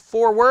next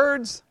four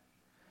words,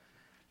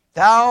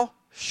 thou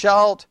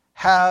shalt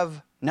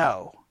have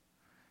no.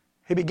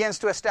 He begins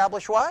to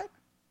establish what?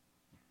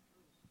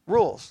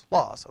 Rules,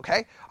 laws,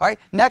 okay? All right,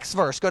 next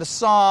verse. Go to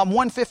Psalm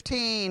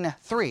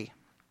 115:3.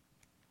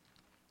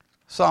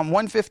 Psalm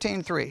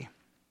 115:3.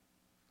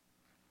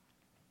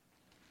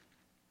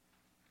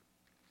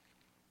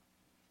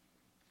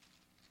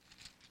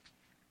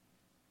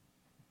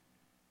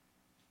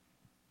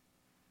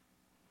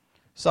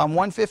 Psalm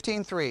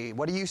 115:3.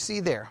 What do you see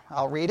there?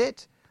 I'll read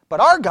it. But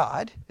our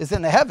God is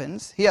in the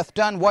heavens. He hath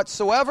done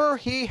whatsoever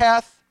he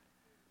hath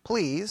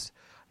pleased.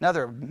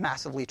 Another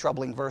massively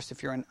troubling verse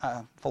if you're in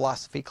a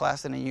philosophy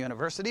class in a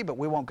university, but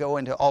we won't go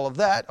into all of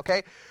that,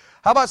 okay?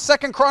 How about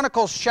 2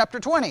 Chronicles chapter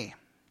 20?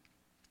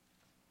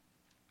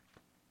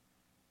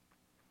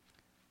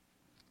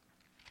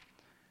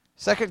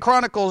 Second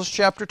Chronicles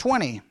chapter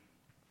 20.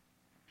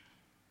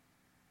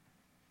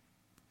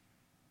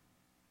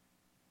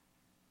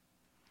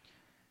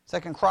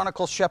 Second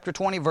Chronicles chapter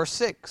 20, verse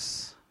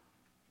 6.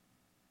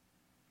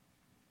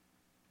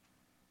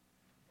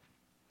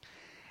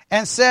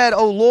 and said,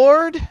 O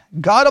Lord,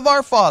 God of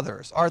our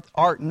fathers,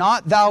 art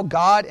not thou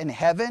God in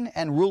heaven,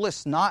 and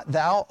rulest not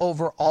thou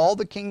over all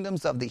the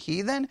kingdoms of the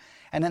heathen?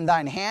 And in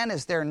thine hand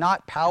is there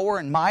not power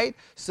and might,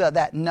 so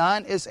that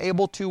none is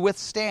able to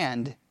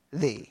withstand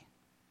thee?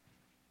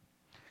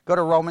 Go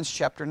to Romans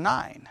chapter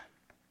 9.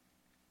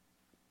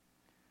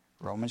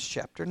 Romans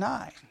chapter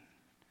 9.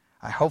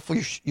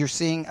 Hopefully you're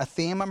seeing a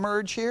theme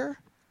emerge here.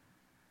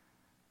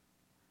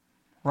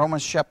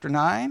 Romans chapter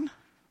 9.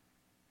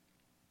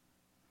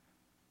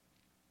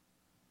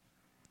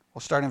 We'll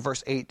start in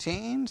verse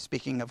 18.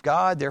 Speaking of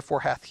God,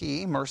 therefore hath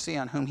he mercy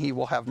on whom he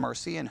will have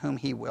mercy, and whom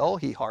he will,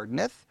 he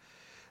hardeneth.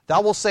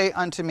 Thou wilt say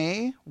unto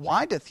me,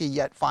 why doth he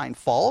yet find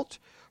fault?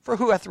 For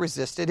who hath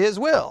resisted his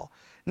will?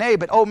 Nay,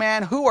 but, O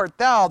man, who art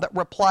thou that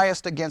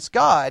repliest against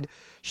God?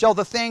 Shall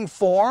the thing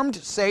formed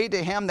say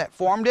to him that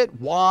formed it,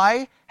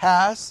 why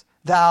hast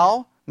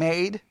thou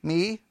made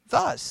me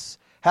thus?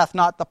 Hath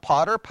not the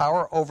potter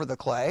power over the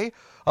clay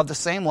of the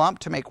same lump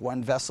to make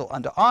one vessel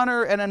unto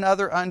honor and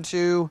another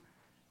unto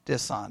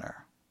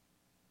dishonor?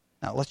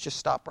 Now let's just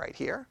stop right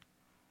here.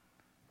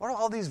 What are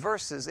all these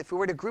verses? If we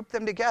were to group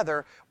them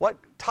together, what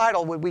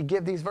title would we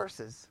give these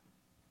verses?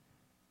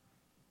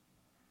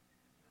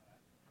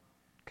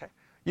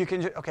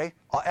 Okay,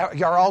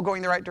 you're all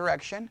going the right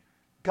direction.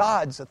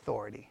 God's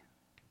authority.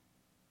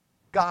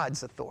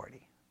 God's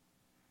authority.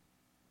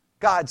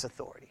 God's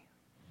authority.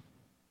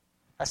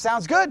 That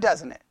sounds good,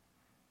 doesn't it?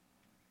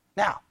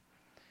 Now,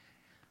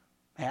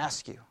 I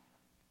ask you,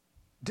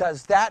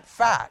 does that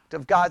fact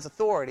of God's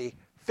authority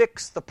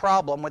fix the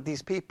problem with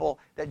these people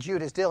that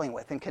Jude is dealing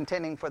with and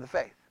contending for the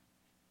faith?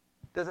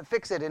 Does it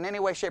fix it in any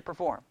way, shape, or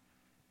form?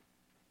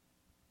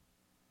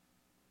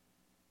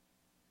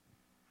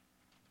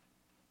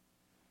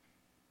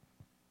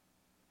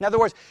 In other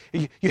words,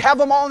 you have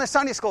them all in the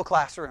Sunday school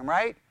classroom,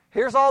 right?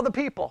 Here's all the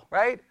people,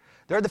 right?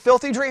 They're the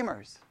filthy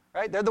dreamers,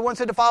 right? They're the ones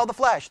who defile the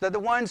flesh. They're the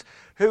ones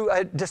who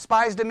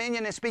despise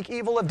dominion and speak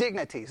evil of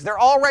dignities. They're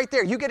all right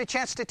there. You get a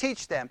chance to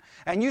teach them.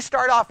 And you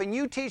start off and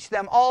you teach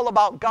them all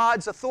about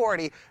God's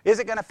authority. Is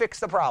it going to fix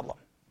the problem?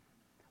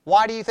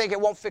 Why do you think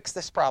it won't fix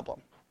this problem?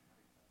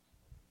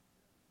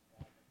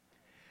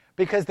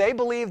 Because they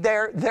believe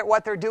that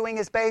what they're doing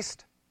is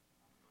based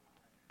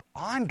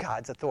on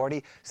God's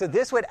authority. So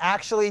this would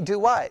actually do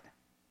what?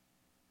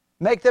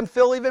 Make them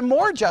feel even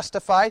more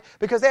justified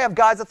because they have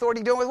God's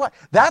authority doing with what?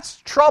 That's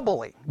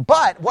troubling.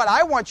 But what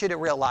I want you to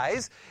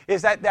realize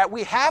is that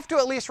we have to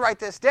at least write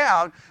this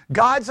down,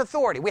 God's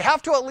authority. We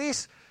have to at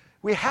least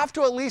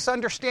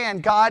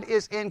understand God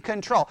is in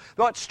control.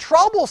 What's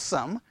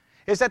troublesome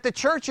is that the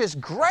church is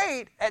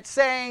great at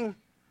saying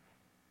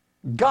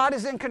God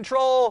is in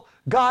control,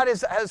 God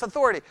has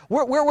authority.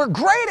 We're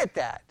great at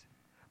that.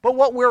 But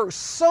what we're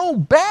so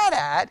bad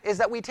at is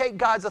that we take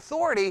God's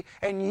authority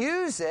and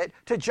use it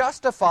to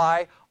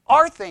justify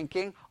our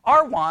thinking,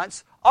 our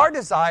wants, our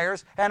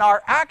desires, and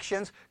our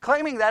actions,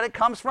 claiming that it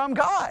comes from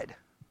God.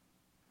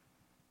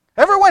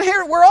 Everyone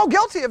here, we're all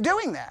guilty of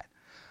doing that.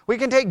 We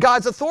can take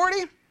God's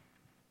authority,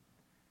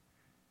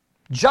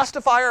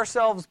 justify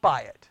ourselves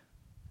by it.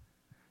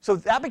 So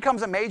that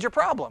becomes a major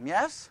problem,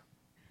 yes?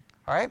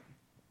 All right?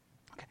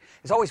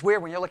 It's always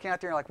weird when you're looking out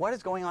there and you're like, what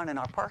is going on in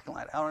our parking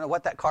lot? I don't know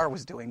what that car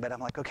was doing, but I'm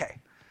like, okay.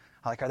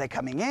 I'm like, are they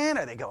coming in?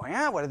 Are they going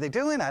out? What are they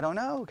doing? I don't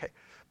know. Okay.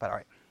 But all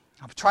right.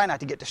 I'm trying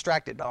not to get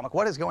distracted, but I'm like,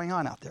 what is going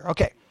on out there?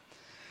 Okay.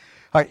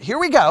 All right, here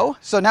we go.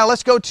 So now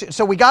let's go to,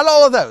 so we got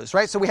all of those,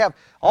 right? So we have,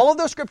 all of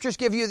those scriptures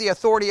give you the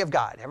authority of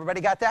God. Everybody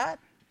got that?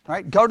 All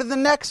right, go to the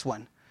next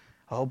one.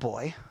 Oh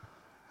boy.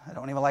 I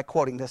don't even like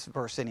quoting this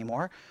verse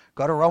anymore.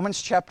 Go to Romans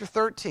chapter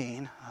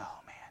 13. Oh.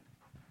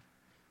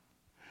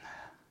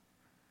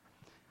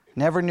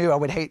 Never knew I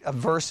would hate a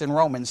verse in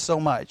Romans so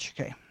much.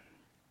 Okay.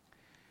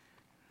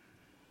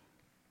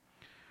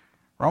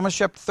 Romans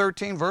chapter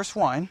 13, verse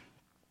 1.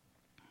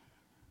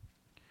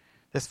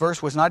 This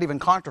verse was not even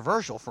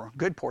controversial for a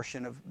good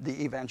portion of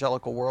the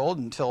evangelical world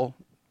until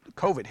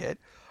COVID hit.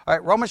 All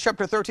right, Romans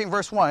chapter 13,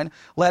 verse 1.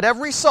 Let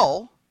every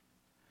soul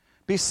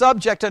be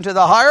subject unto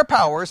the higher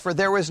powers, for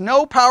there is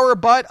no power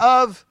but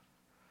of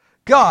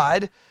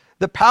God.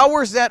 The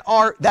powers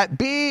that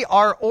be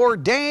are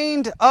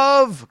ordained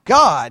of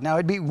God. Now,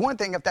 it'd be one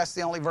thing if that's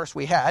the only verse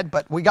we had,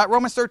 but we got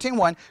Romans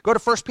 13:1. Go to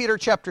 1 Peter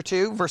chapter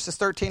 2, verses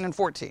 13 and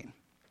 14.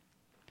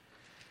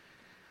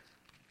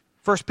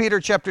 1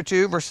 Peter chapter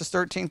 2, verses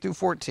 13 through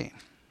 14.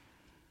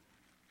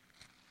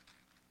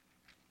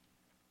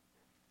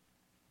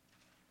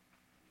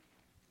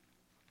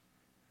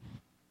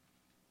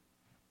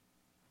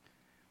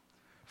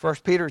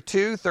 First Peter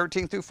 2,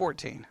 13 through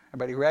 14.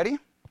 Everybody ready?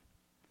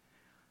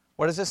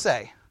 What does it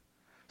say?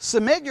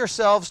 Submit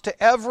yourselves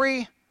to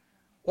every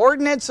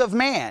ordinance of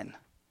man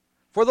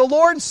for the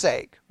Lord's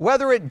sake,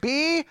 whether it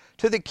be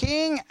to the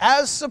king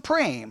as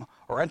supreme,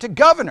 or unto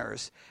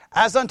governors,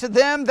 as unto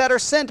them that are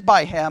sent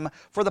by him,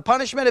 for the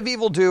punishment of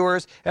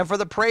evildoers, and for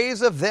the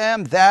praise of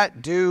them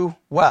that do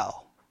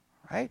well.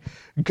 Right?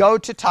 Go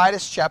to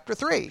Titus chapter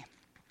 3.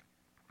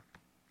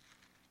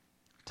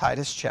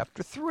 Titus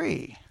chapter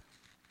 3.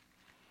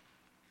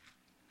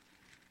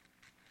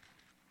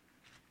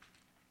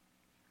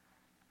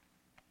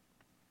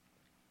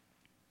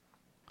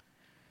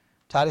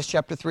 Titus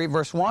chapter 3,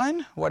 verse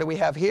 1. What do we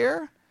have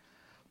here?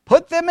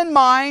 Put them in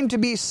mind to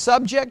be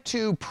subject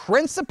to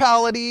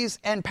principalities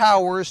and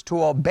powers,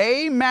 to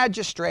obey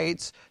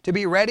magistrates, to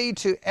be ready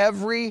to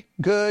every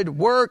good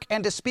work,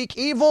 and to speak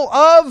evil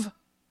of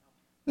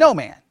no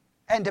man,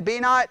 and to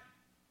be not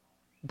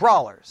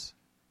brawlers.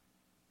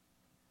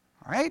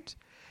 All right?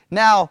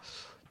 Now,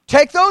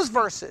 take those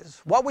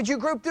verses. What would you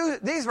group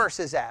these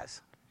verses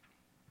as?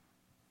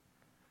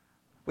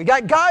 We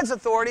got God's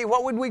authority.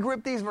 What would we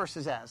group these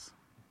verses as?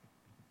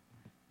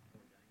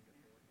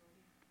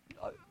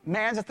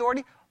 Man's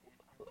authority?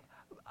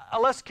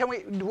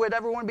 Would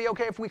everyone be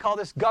okay if we call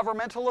this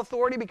governmental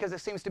authority, because it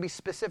seems to be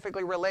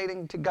specifically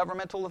relating to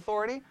governmental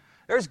authority?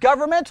 There's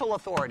governmental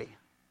authority.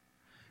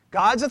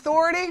 God's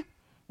authority,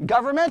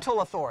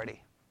 governmental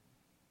authority.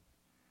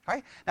 All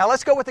right? Now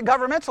let's go with the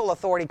governmental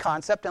authority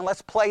concept and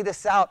let's play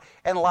this out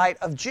in light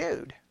of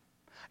Jude.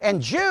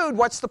 And Jude,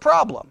 what's the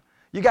problem?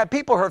 You got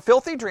people who are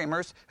filthy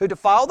dreamers, who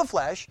defile the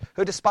flesh,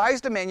 who despise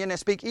dominion and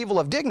speak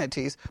evil of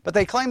dignities, but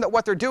they claim that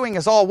what they're doing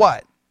is all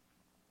what?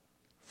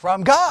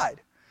 From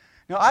God.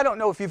 Now, I don't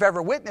know if you've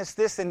ever witnessed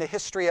this in the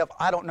history of,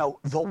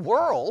 the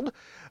world,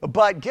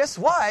 but guess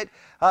what?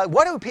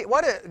 What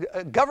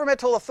do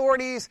governmental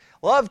authorities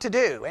love to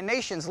do and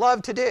nations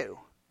love to do?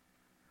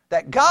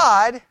 That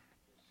God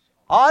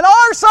on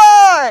our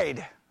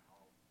side.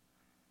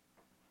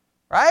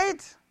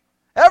 Right?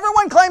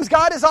 Everyone claims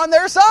God is on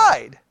their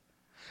side.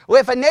 Well,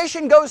 if a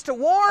nation goes to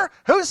war,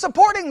 who's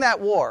supporting that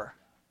war?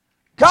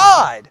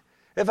 God.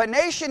 If a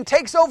nation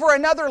takes over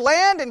another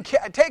land and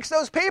takes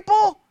those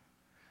people,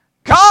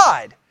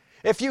 God.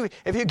 If you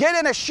get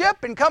in a ship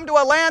and come to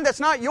a land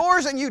that's not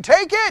yours and you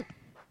take it,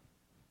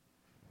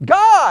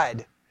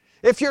 God.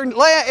 If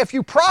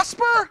you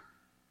prosper,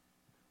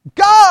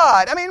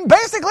 God. I mean,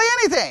 basically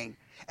anything.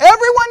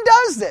 Everyone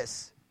does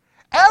this.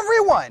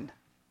 Everyone.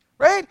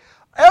 Right?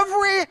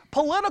 Every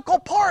political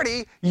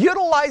party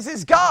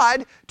utilizes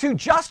God to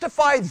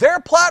justify their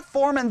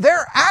platform and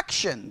their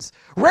actions.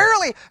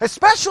 Rarely,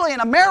 especially in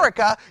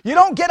America, you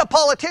don't get a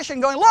politician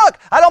going, look,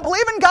 I don't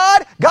believe in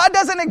God. God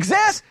doesn't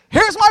exist.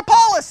 Here's my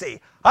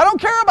policy. I don't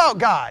care about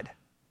God.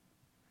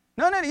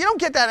 No, you don't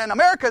get that in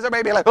America.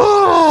 Everybody be like,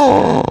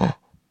 oh.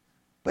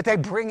 But they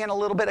bring in a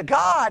little bit of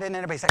God, and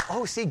then everybody's like,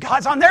 oh, see,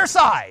 God's on their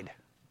side.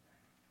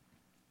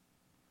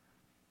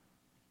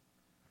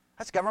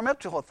 That's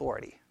governmental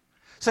authority.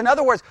 So in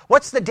other words,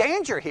 what's the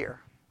danger here?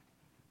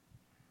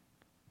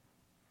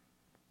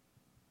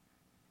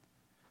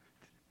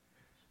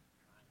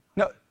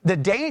 No, the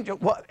danger,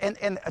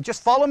 and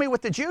just follow me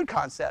with the Jude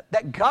concept,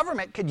 that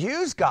government could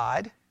use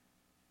God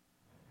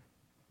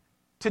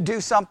to do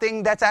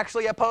something that's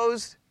actually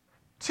opposed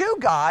to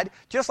God,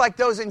 just like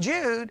those in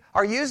Jude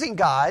are using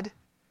God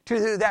to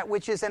do that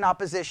which is in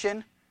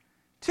opposition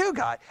to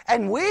God.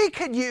 And we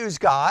could use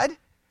God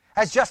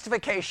as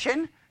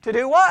justification to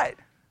do what?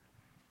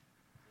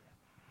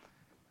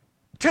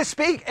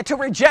 To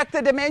reject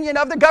the dominion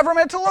of the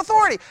governmental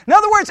authority. In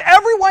other words,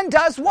 everyone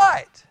does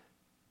what?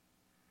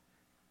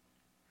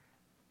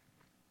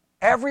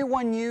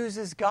 Everyone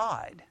uses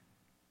God.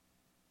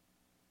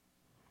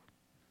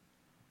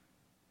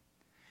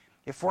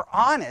 If we're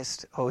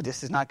honest,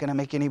 this is not going to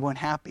make anyone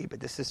happy, but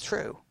this is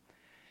true.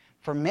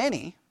 For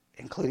many,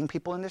 including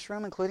people in this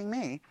room, including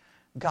me,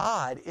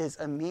 God is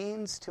a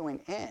means to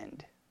an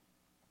end.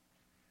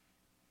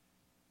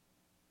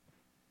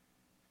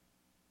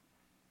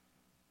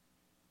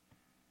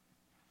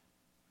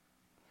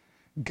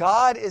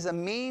 God is a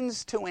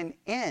means to an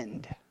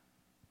end.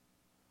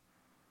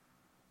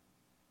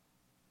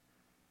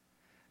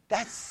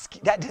 Does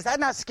that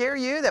not scare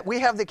you, that we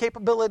have the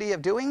capability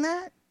of doing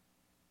that?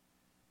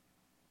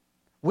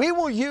 We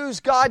will use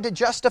God to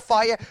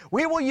justify it.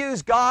 We will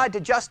use God to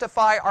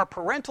justify our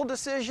parental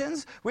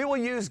decisions. We will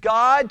use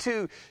God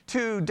to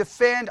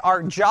defend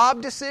our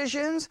job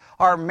decisions,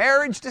 our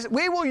marriage decisions.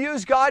 We will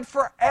use God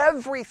for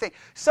everything.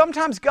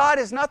 Sometimes God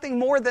is nothing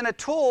more than a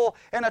tool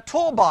in a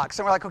toolbox.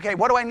 And we're like, okay,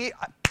 what do I need?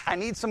 I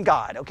need some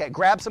God. Okay,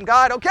 grab some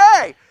God.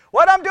 Okay,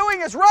 what I'm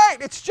doing is right.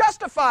 It's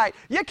justified.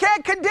 You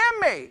can't condemn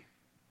me.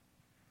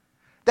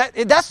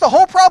 That's the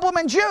whole problem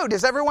in Jude.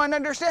 Does everyone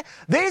understand?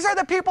 These are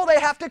the people they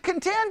have to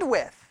contend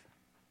with.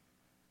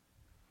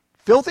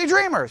 Filthy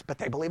dreamers, but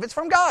they believe it's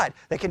from God.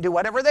 They can do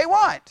whatever they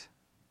want.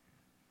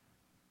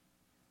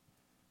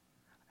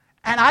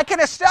 And I can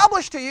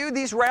establish to you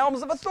these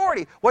realms of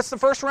authority. What's the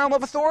first realm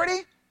of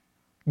authority?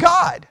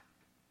 God.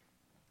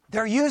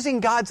 They're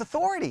using God's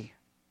authority.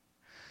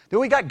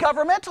 Then we got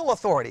governmental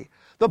authority.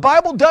 The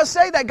Bible does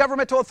say that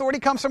governmental authority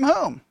comes from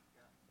whom?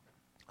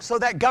 So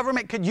that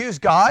government could use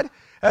God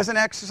as an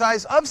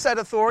exercise of said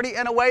authority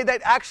in a way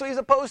that actually is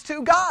opposed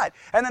to God.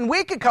 And then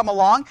we could come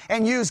along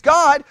and use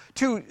God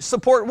to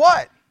support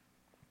what?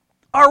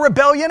 Our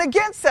rebellion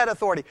against that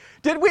authority.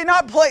 Did we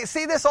not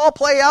see this all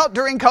play out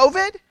during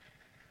COVID?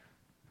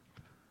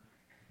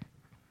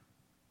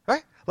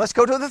 Right? Let's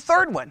go to the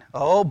third one.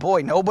 Oh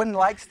boy, no one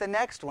likes the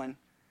next one.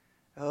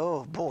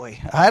 Oh boy,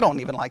 I don't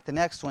even like the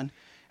next one.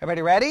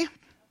 Everybody ready?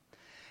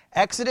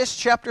 Exodus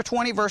chapter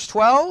 20, verse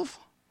 12.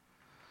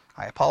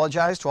 I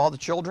apologize to all the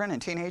children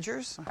and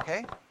teenagers.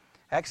 Okay.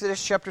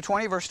 Exodus chapter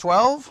 20, verse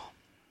 12.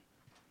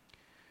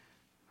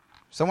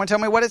 Someone tell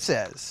me what it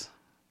says.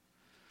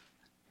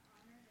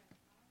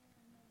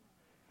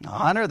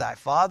 Honor thy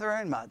father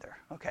and mother.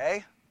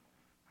 Okay.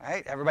 All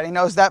right. Everybody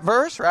knows that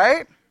verse,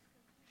 right?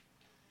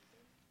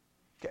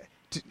 Okay.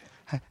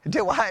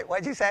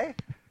 What'd you say?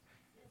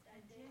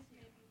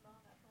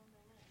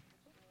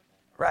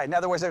 Right. In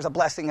other words, there's a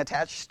blessing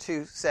attached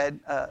to said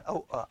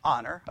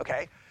honor.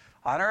 Okay.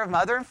 Honor of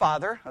mother and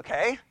father.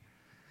 Okay.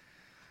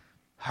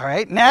 All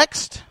right.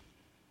 Next.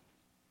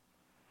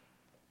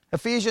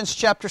 Ephesians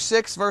chapter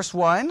 6, verse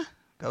 1.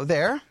 Go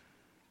there.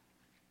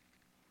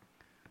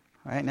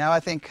 All right. Now I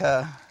think,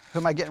 who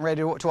am I getting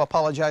ready to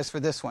apologize for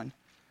this one?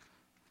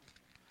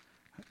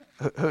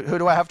 Who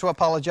do I have to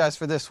apologize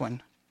for this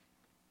one?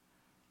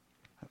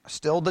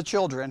 Still the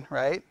children,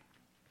 right?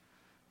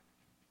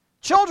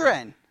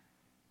 Children!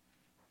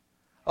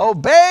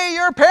 Obey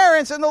your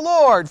parents in the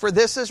Lord, for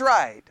this is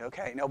right.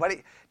 Okay,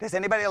 does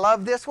anybody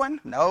love this one?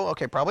 No?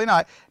 Okay, probably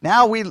not.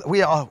 Now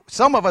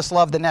some of us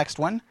love the next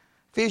one.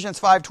 Ephesians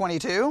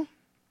 5:22.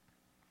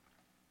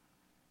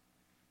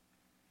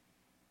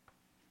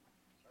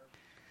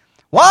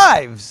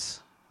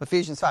 Wives,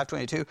 Ephesians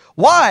 5:22.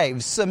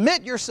 Wives,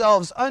 submit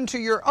yourselves unto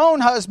your own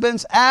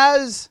husbands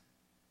as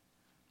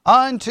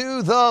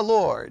unto the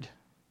Lord.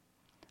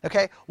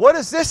 Okay, what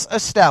does this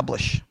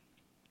establish?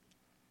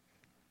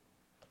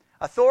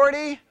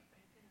 Authority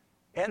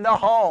in the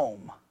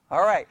home.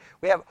 All right.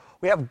 We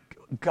have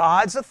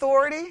God's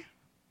authority,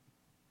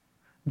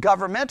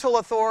 governmental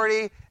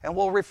authority, and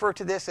we'll refer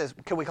to this as,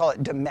 can we call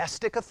it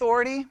domestic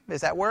authority?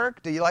 Does that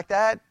work? Do you like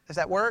that? Does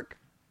that work?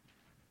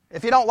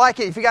 If you don't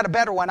like it, if you got a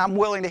better one, I'm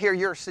willing to hear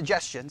your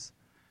suggestions.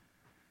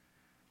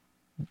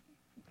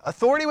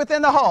 Authority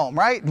within the home,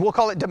 right? We'll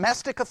call it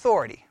domestic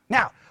authority.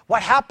 Now,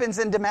 what happens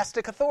in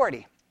domestic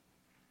authority?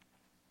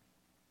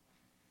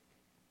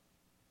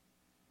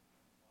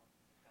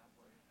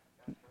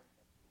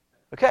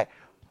 Okay.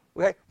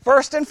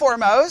 First and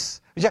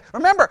foremost,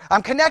 remember,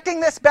 I'm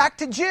connecting this back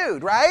to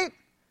Jude, right?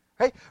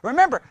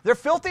 Remember, they're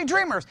filthy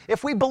dreamers.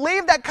 If we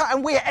believe that,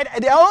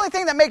 the only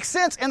thing that makes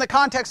sense in the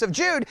context of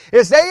Jude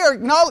is they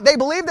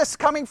believe this is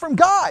coming from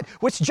God,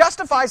 which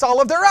justifies all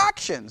of their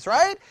actions,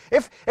 right?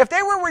 If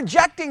they were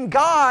rejecting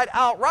God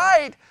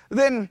outright,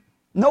 then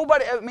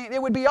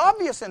it would be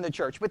obvious in the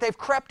church, but they've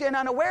crept in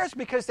unawares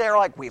because they're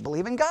like, we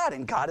believe in God,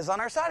 and God is on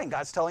our side, and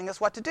God's telling us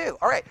what to do.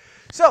 All right.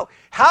 So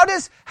how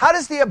does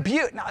the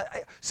abuse?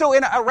 So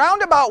in a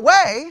roundabout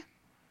way,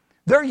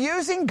 they're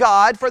using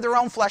God for their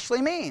own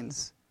fleshly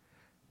means.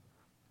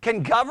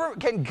 Can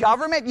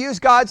government use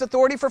God's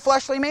authority for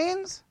fleshly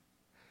means?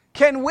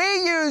 Can we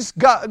use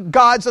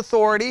God's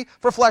authority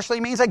for fleshly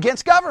means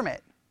against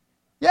government?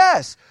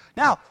 Yes.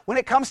 Now, when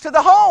it comes to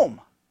the home,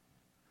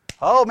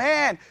 oh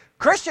man,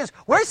 Christians,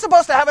 we're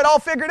supposed to have it all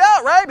figured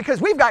out, right? Because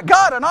we've got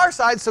God on our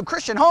side, so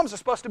Christian homes are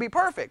supposed to be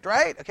perfect,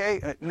 right? Okay,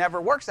 it never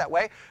works that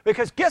way,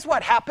 because guess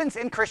what happens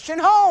in Christian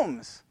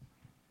homes?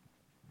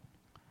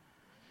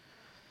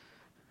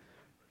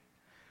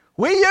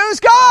 We use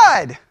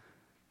God.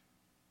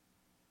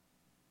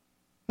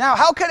 Now,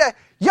 how could a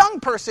young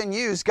person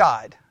use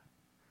God?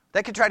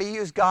 They could try to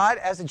use God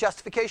as a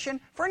justification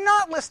for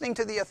not listening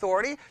to the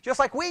authority, just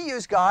like we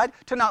use God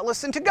to not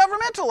listen to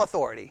governmental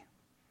authority.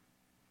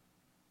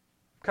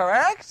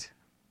 Correct?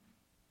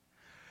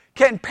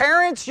 Can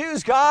parents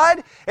use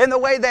God in the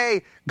way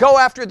they go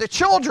after the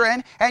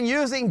children and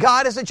using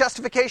God as a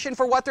justification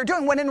for what they're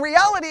doing, when in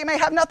reality it may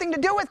have nothing to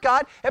do with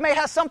God, it may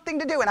have something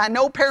to do, and I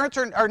know parents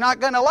are not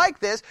going to like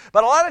this,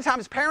 but a lot of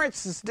times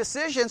parents'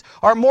 decisions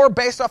are more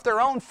based off their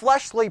own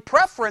fleshly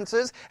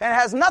preferences, and it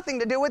has nothing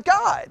to do with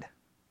God.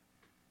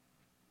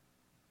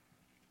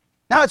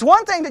 Now, it's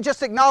one thing to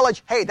just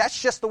acknowledge, hey,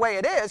 that's just the way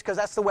it is, because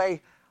that's the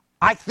way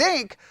I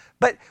think,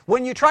 but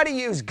when you try to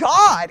use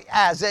God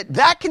as it,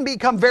 that can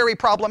become very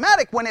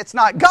problematic when it's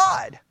not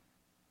God.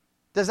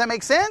 Does that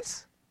make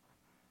sense?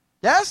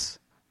 Yes?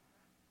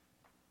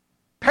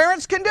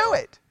 Parents can do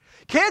it.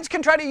 Kids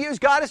can try to use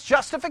God as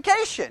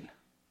justification.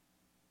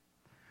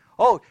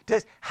 Oh,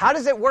 how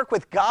does it work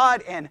with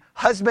God and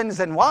husbands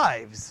and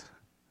wives?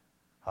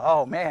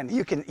 Oh man,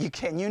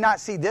 can you not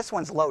see this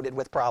one's loaded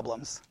with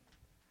problems?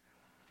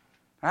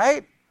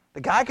 Right?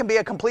 The guy can be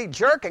a complete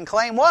jerk and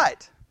claim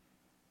what?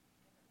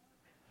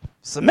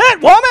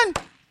 Submit, woman!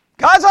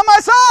 God's on my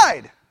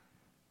side!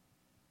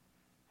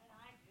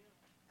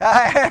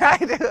 I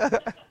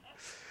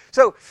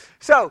do.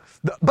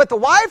 But the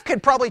wife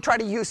could probably try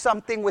to use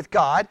something with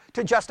God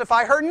to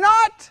justify her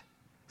not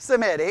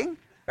submitting.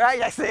 Right?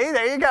 You see,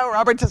 there you go,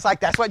 Robert. Just like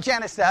that's what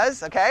Janice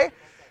does, okay?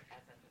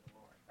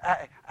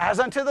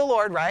 As unto the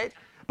Lord, right?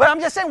 But I'm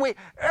just saying, we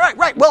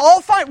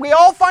all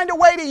find a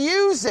way to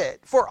use it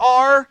for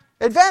our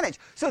advantage.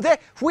 So that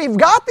we've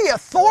got the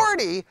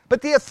authority,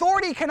 but the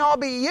authority can all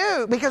be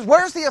used, because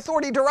where's the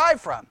authority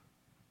derived from?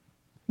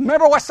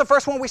 Remember, what's the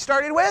first one we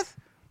started with?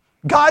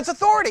 God's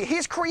authority.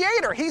 He's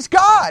creator. He's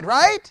God,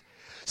 right?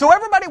 So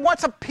everybody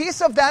wants a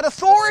piece of that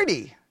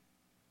authority.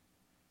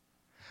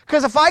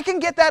 Because if I can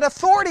get that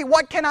authority,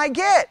 what can I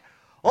get?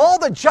 All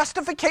the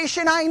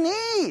justification I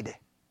need.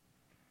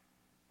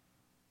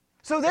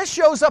 So this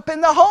shows up in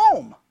the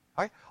home.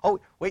 All right. Oh,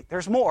 wait,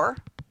 there's more.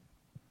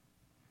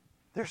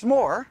 There's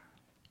more.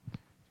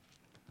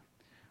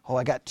 Oh,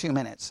 I got 2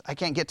 minutes. I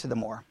can't get to the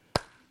more.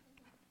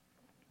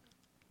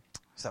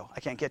 So I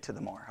can't get to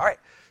the more. All right.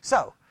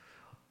 So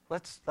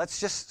let's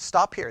just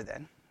stop here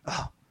then.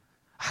 Oh,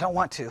 I don't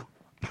want to,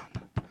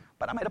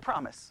 but I made a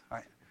promise. All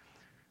right.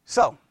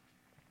 So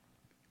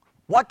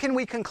what can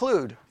we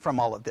conclude from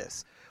all of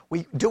this?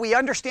 Do we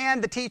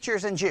understand the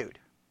teachers in Jude?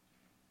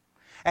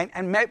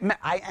 And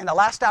the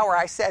last hour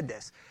I said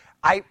this.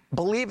 I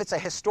believe it's a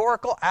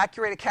historical,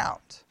 accurate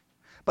account,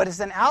 but it's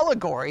an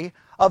allegory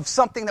of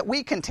something that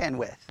we contend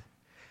with.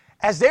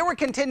 As they were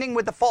contending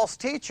with the false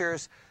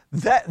teachers,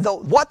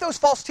 what those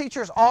false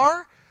teachers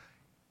are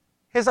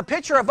is a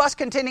picture of us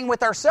contending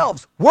with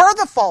ourselves. We're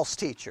the false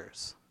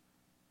teachers.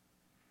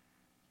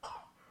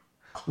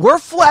 We're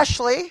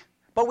fleshly,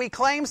 but we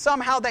claim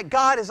somehow that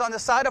God is on the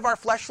side of our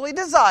fleshly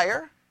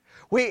desire.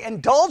 We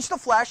indulge the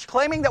flesh,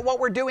 claiming that what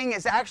we're doing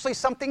is actually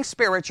something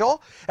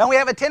spiritual, and we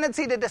have a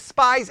tendency to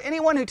despise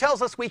anyone who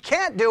tells us we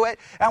can't do it,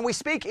 and we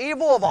speak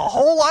evil of a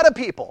whole lot of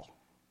people.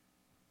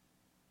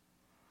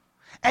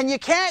 And you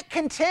can't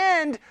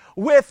contend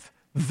with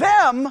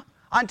them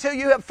until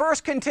you have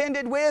first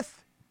contended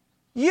with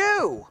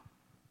you.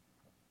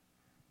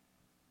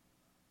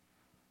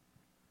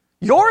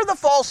 You're the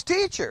false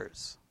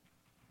teachers,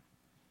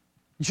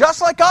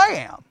 just like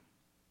I am.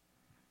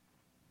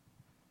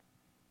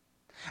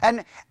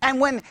 And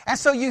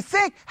so you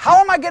think,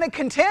 how am I going to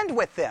contend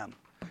with them?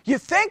 You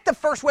think the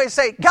first way to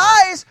say,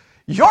 guys,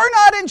 you're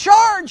not in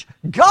charge,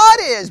 God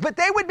is. But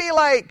they would be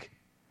like,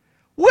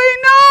 we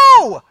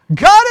know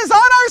God is on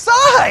our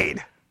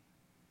side.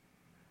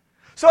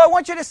 So I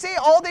want you to see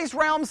all these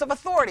realms of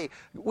authority.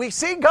 We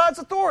see God's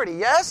authority,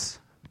 yes?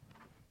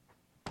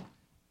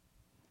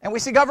 And we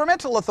see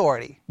governmental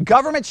authority.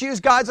 Governments use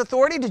God's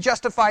authority to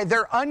justify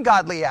their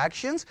ungodly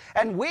actions,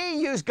 and we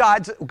use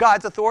God's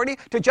authority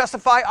to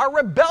justify our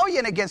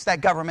rebellion against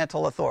that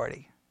governmental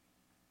authority.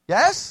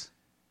 Yes?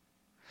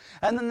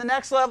 And then the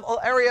next level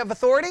area of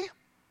authority,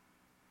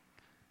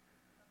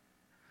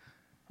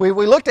 we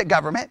looked at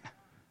government,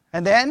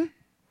 and then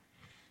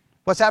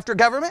what's after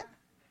government?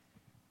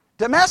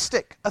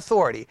 Domestic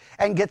authority.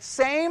 And the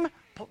same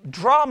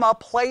drama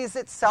plays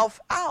itself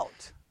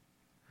out.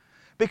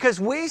 Because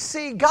we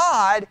see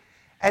God,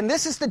 and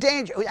this is the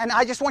danger, and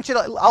I just want you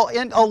to,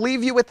 I'll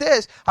leave you with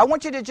this. I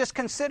want you to just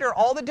consider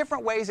all the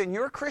different ways in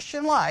your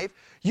Christian life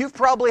you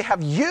probably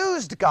have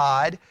used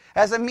God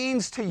as a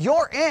means to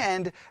your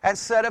end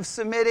instead of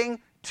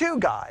submitting to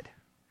God.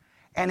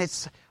 And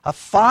it's a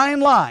fine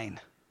line.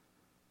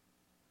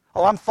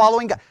 Oh, I'm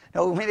following God.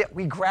 No,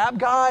 we grab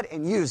God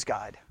and use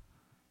God.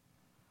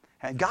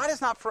 And God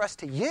is not for us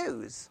to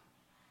use.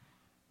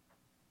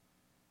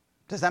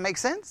 Does that make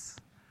sense?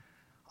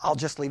 I'll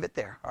just leave it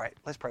there. All right,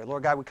 let's pray.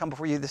 Lord God, we come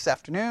before you this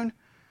afternoon.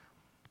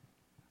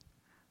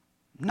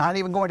 I'm not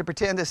even going to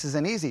pretend this is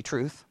an easy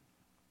truth.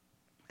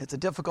 It's a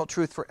difficult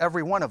truth for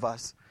every one of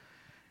us.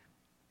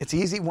 It's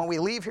easy when we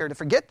leave here to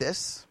forget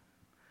this,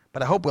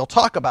 but I hope we'll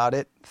talk about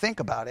it, think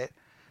about it,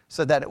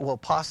 so that it will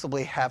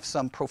possibly have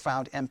some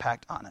profound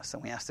impact on us.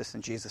 And we ask this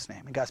in Jesus'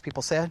 name. And God's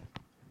people said...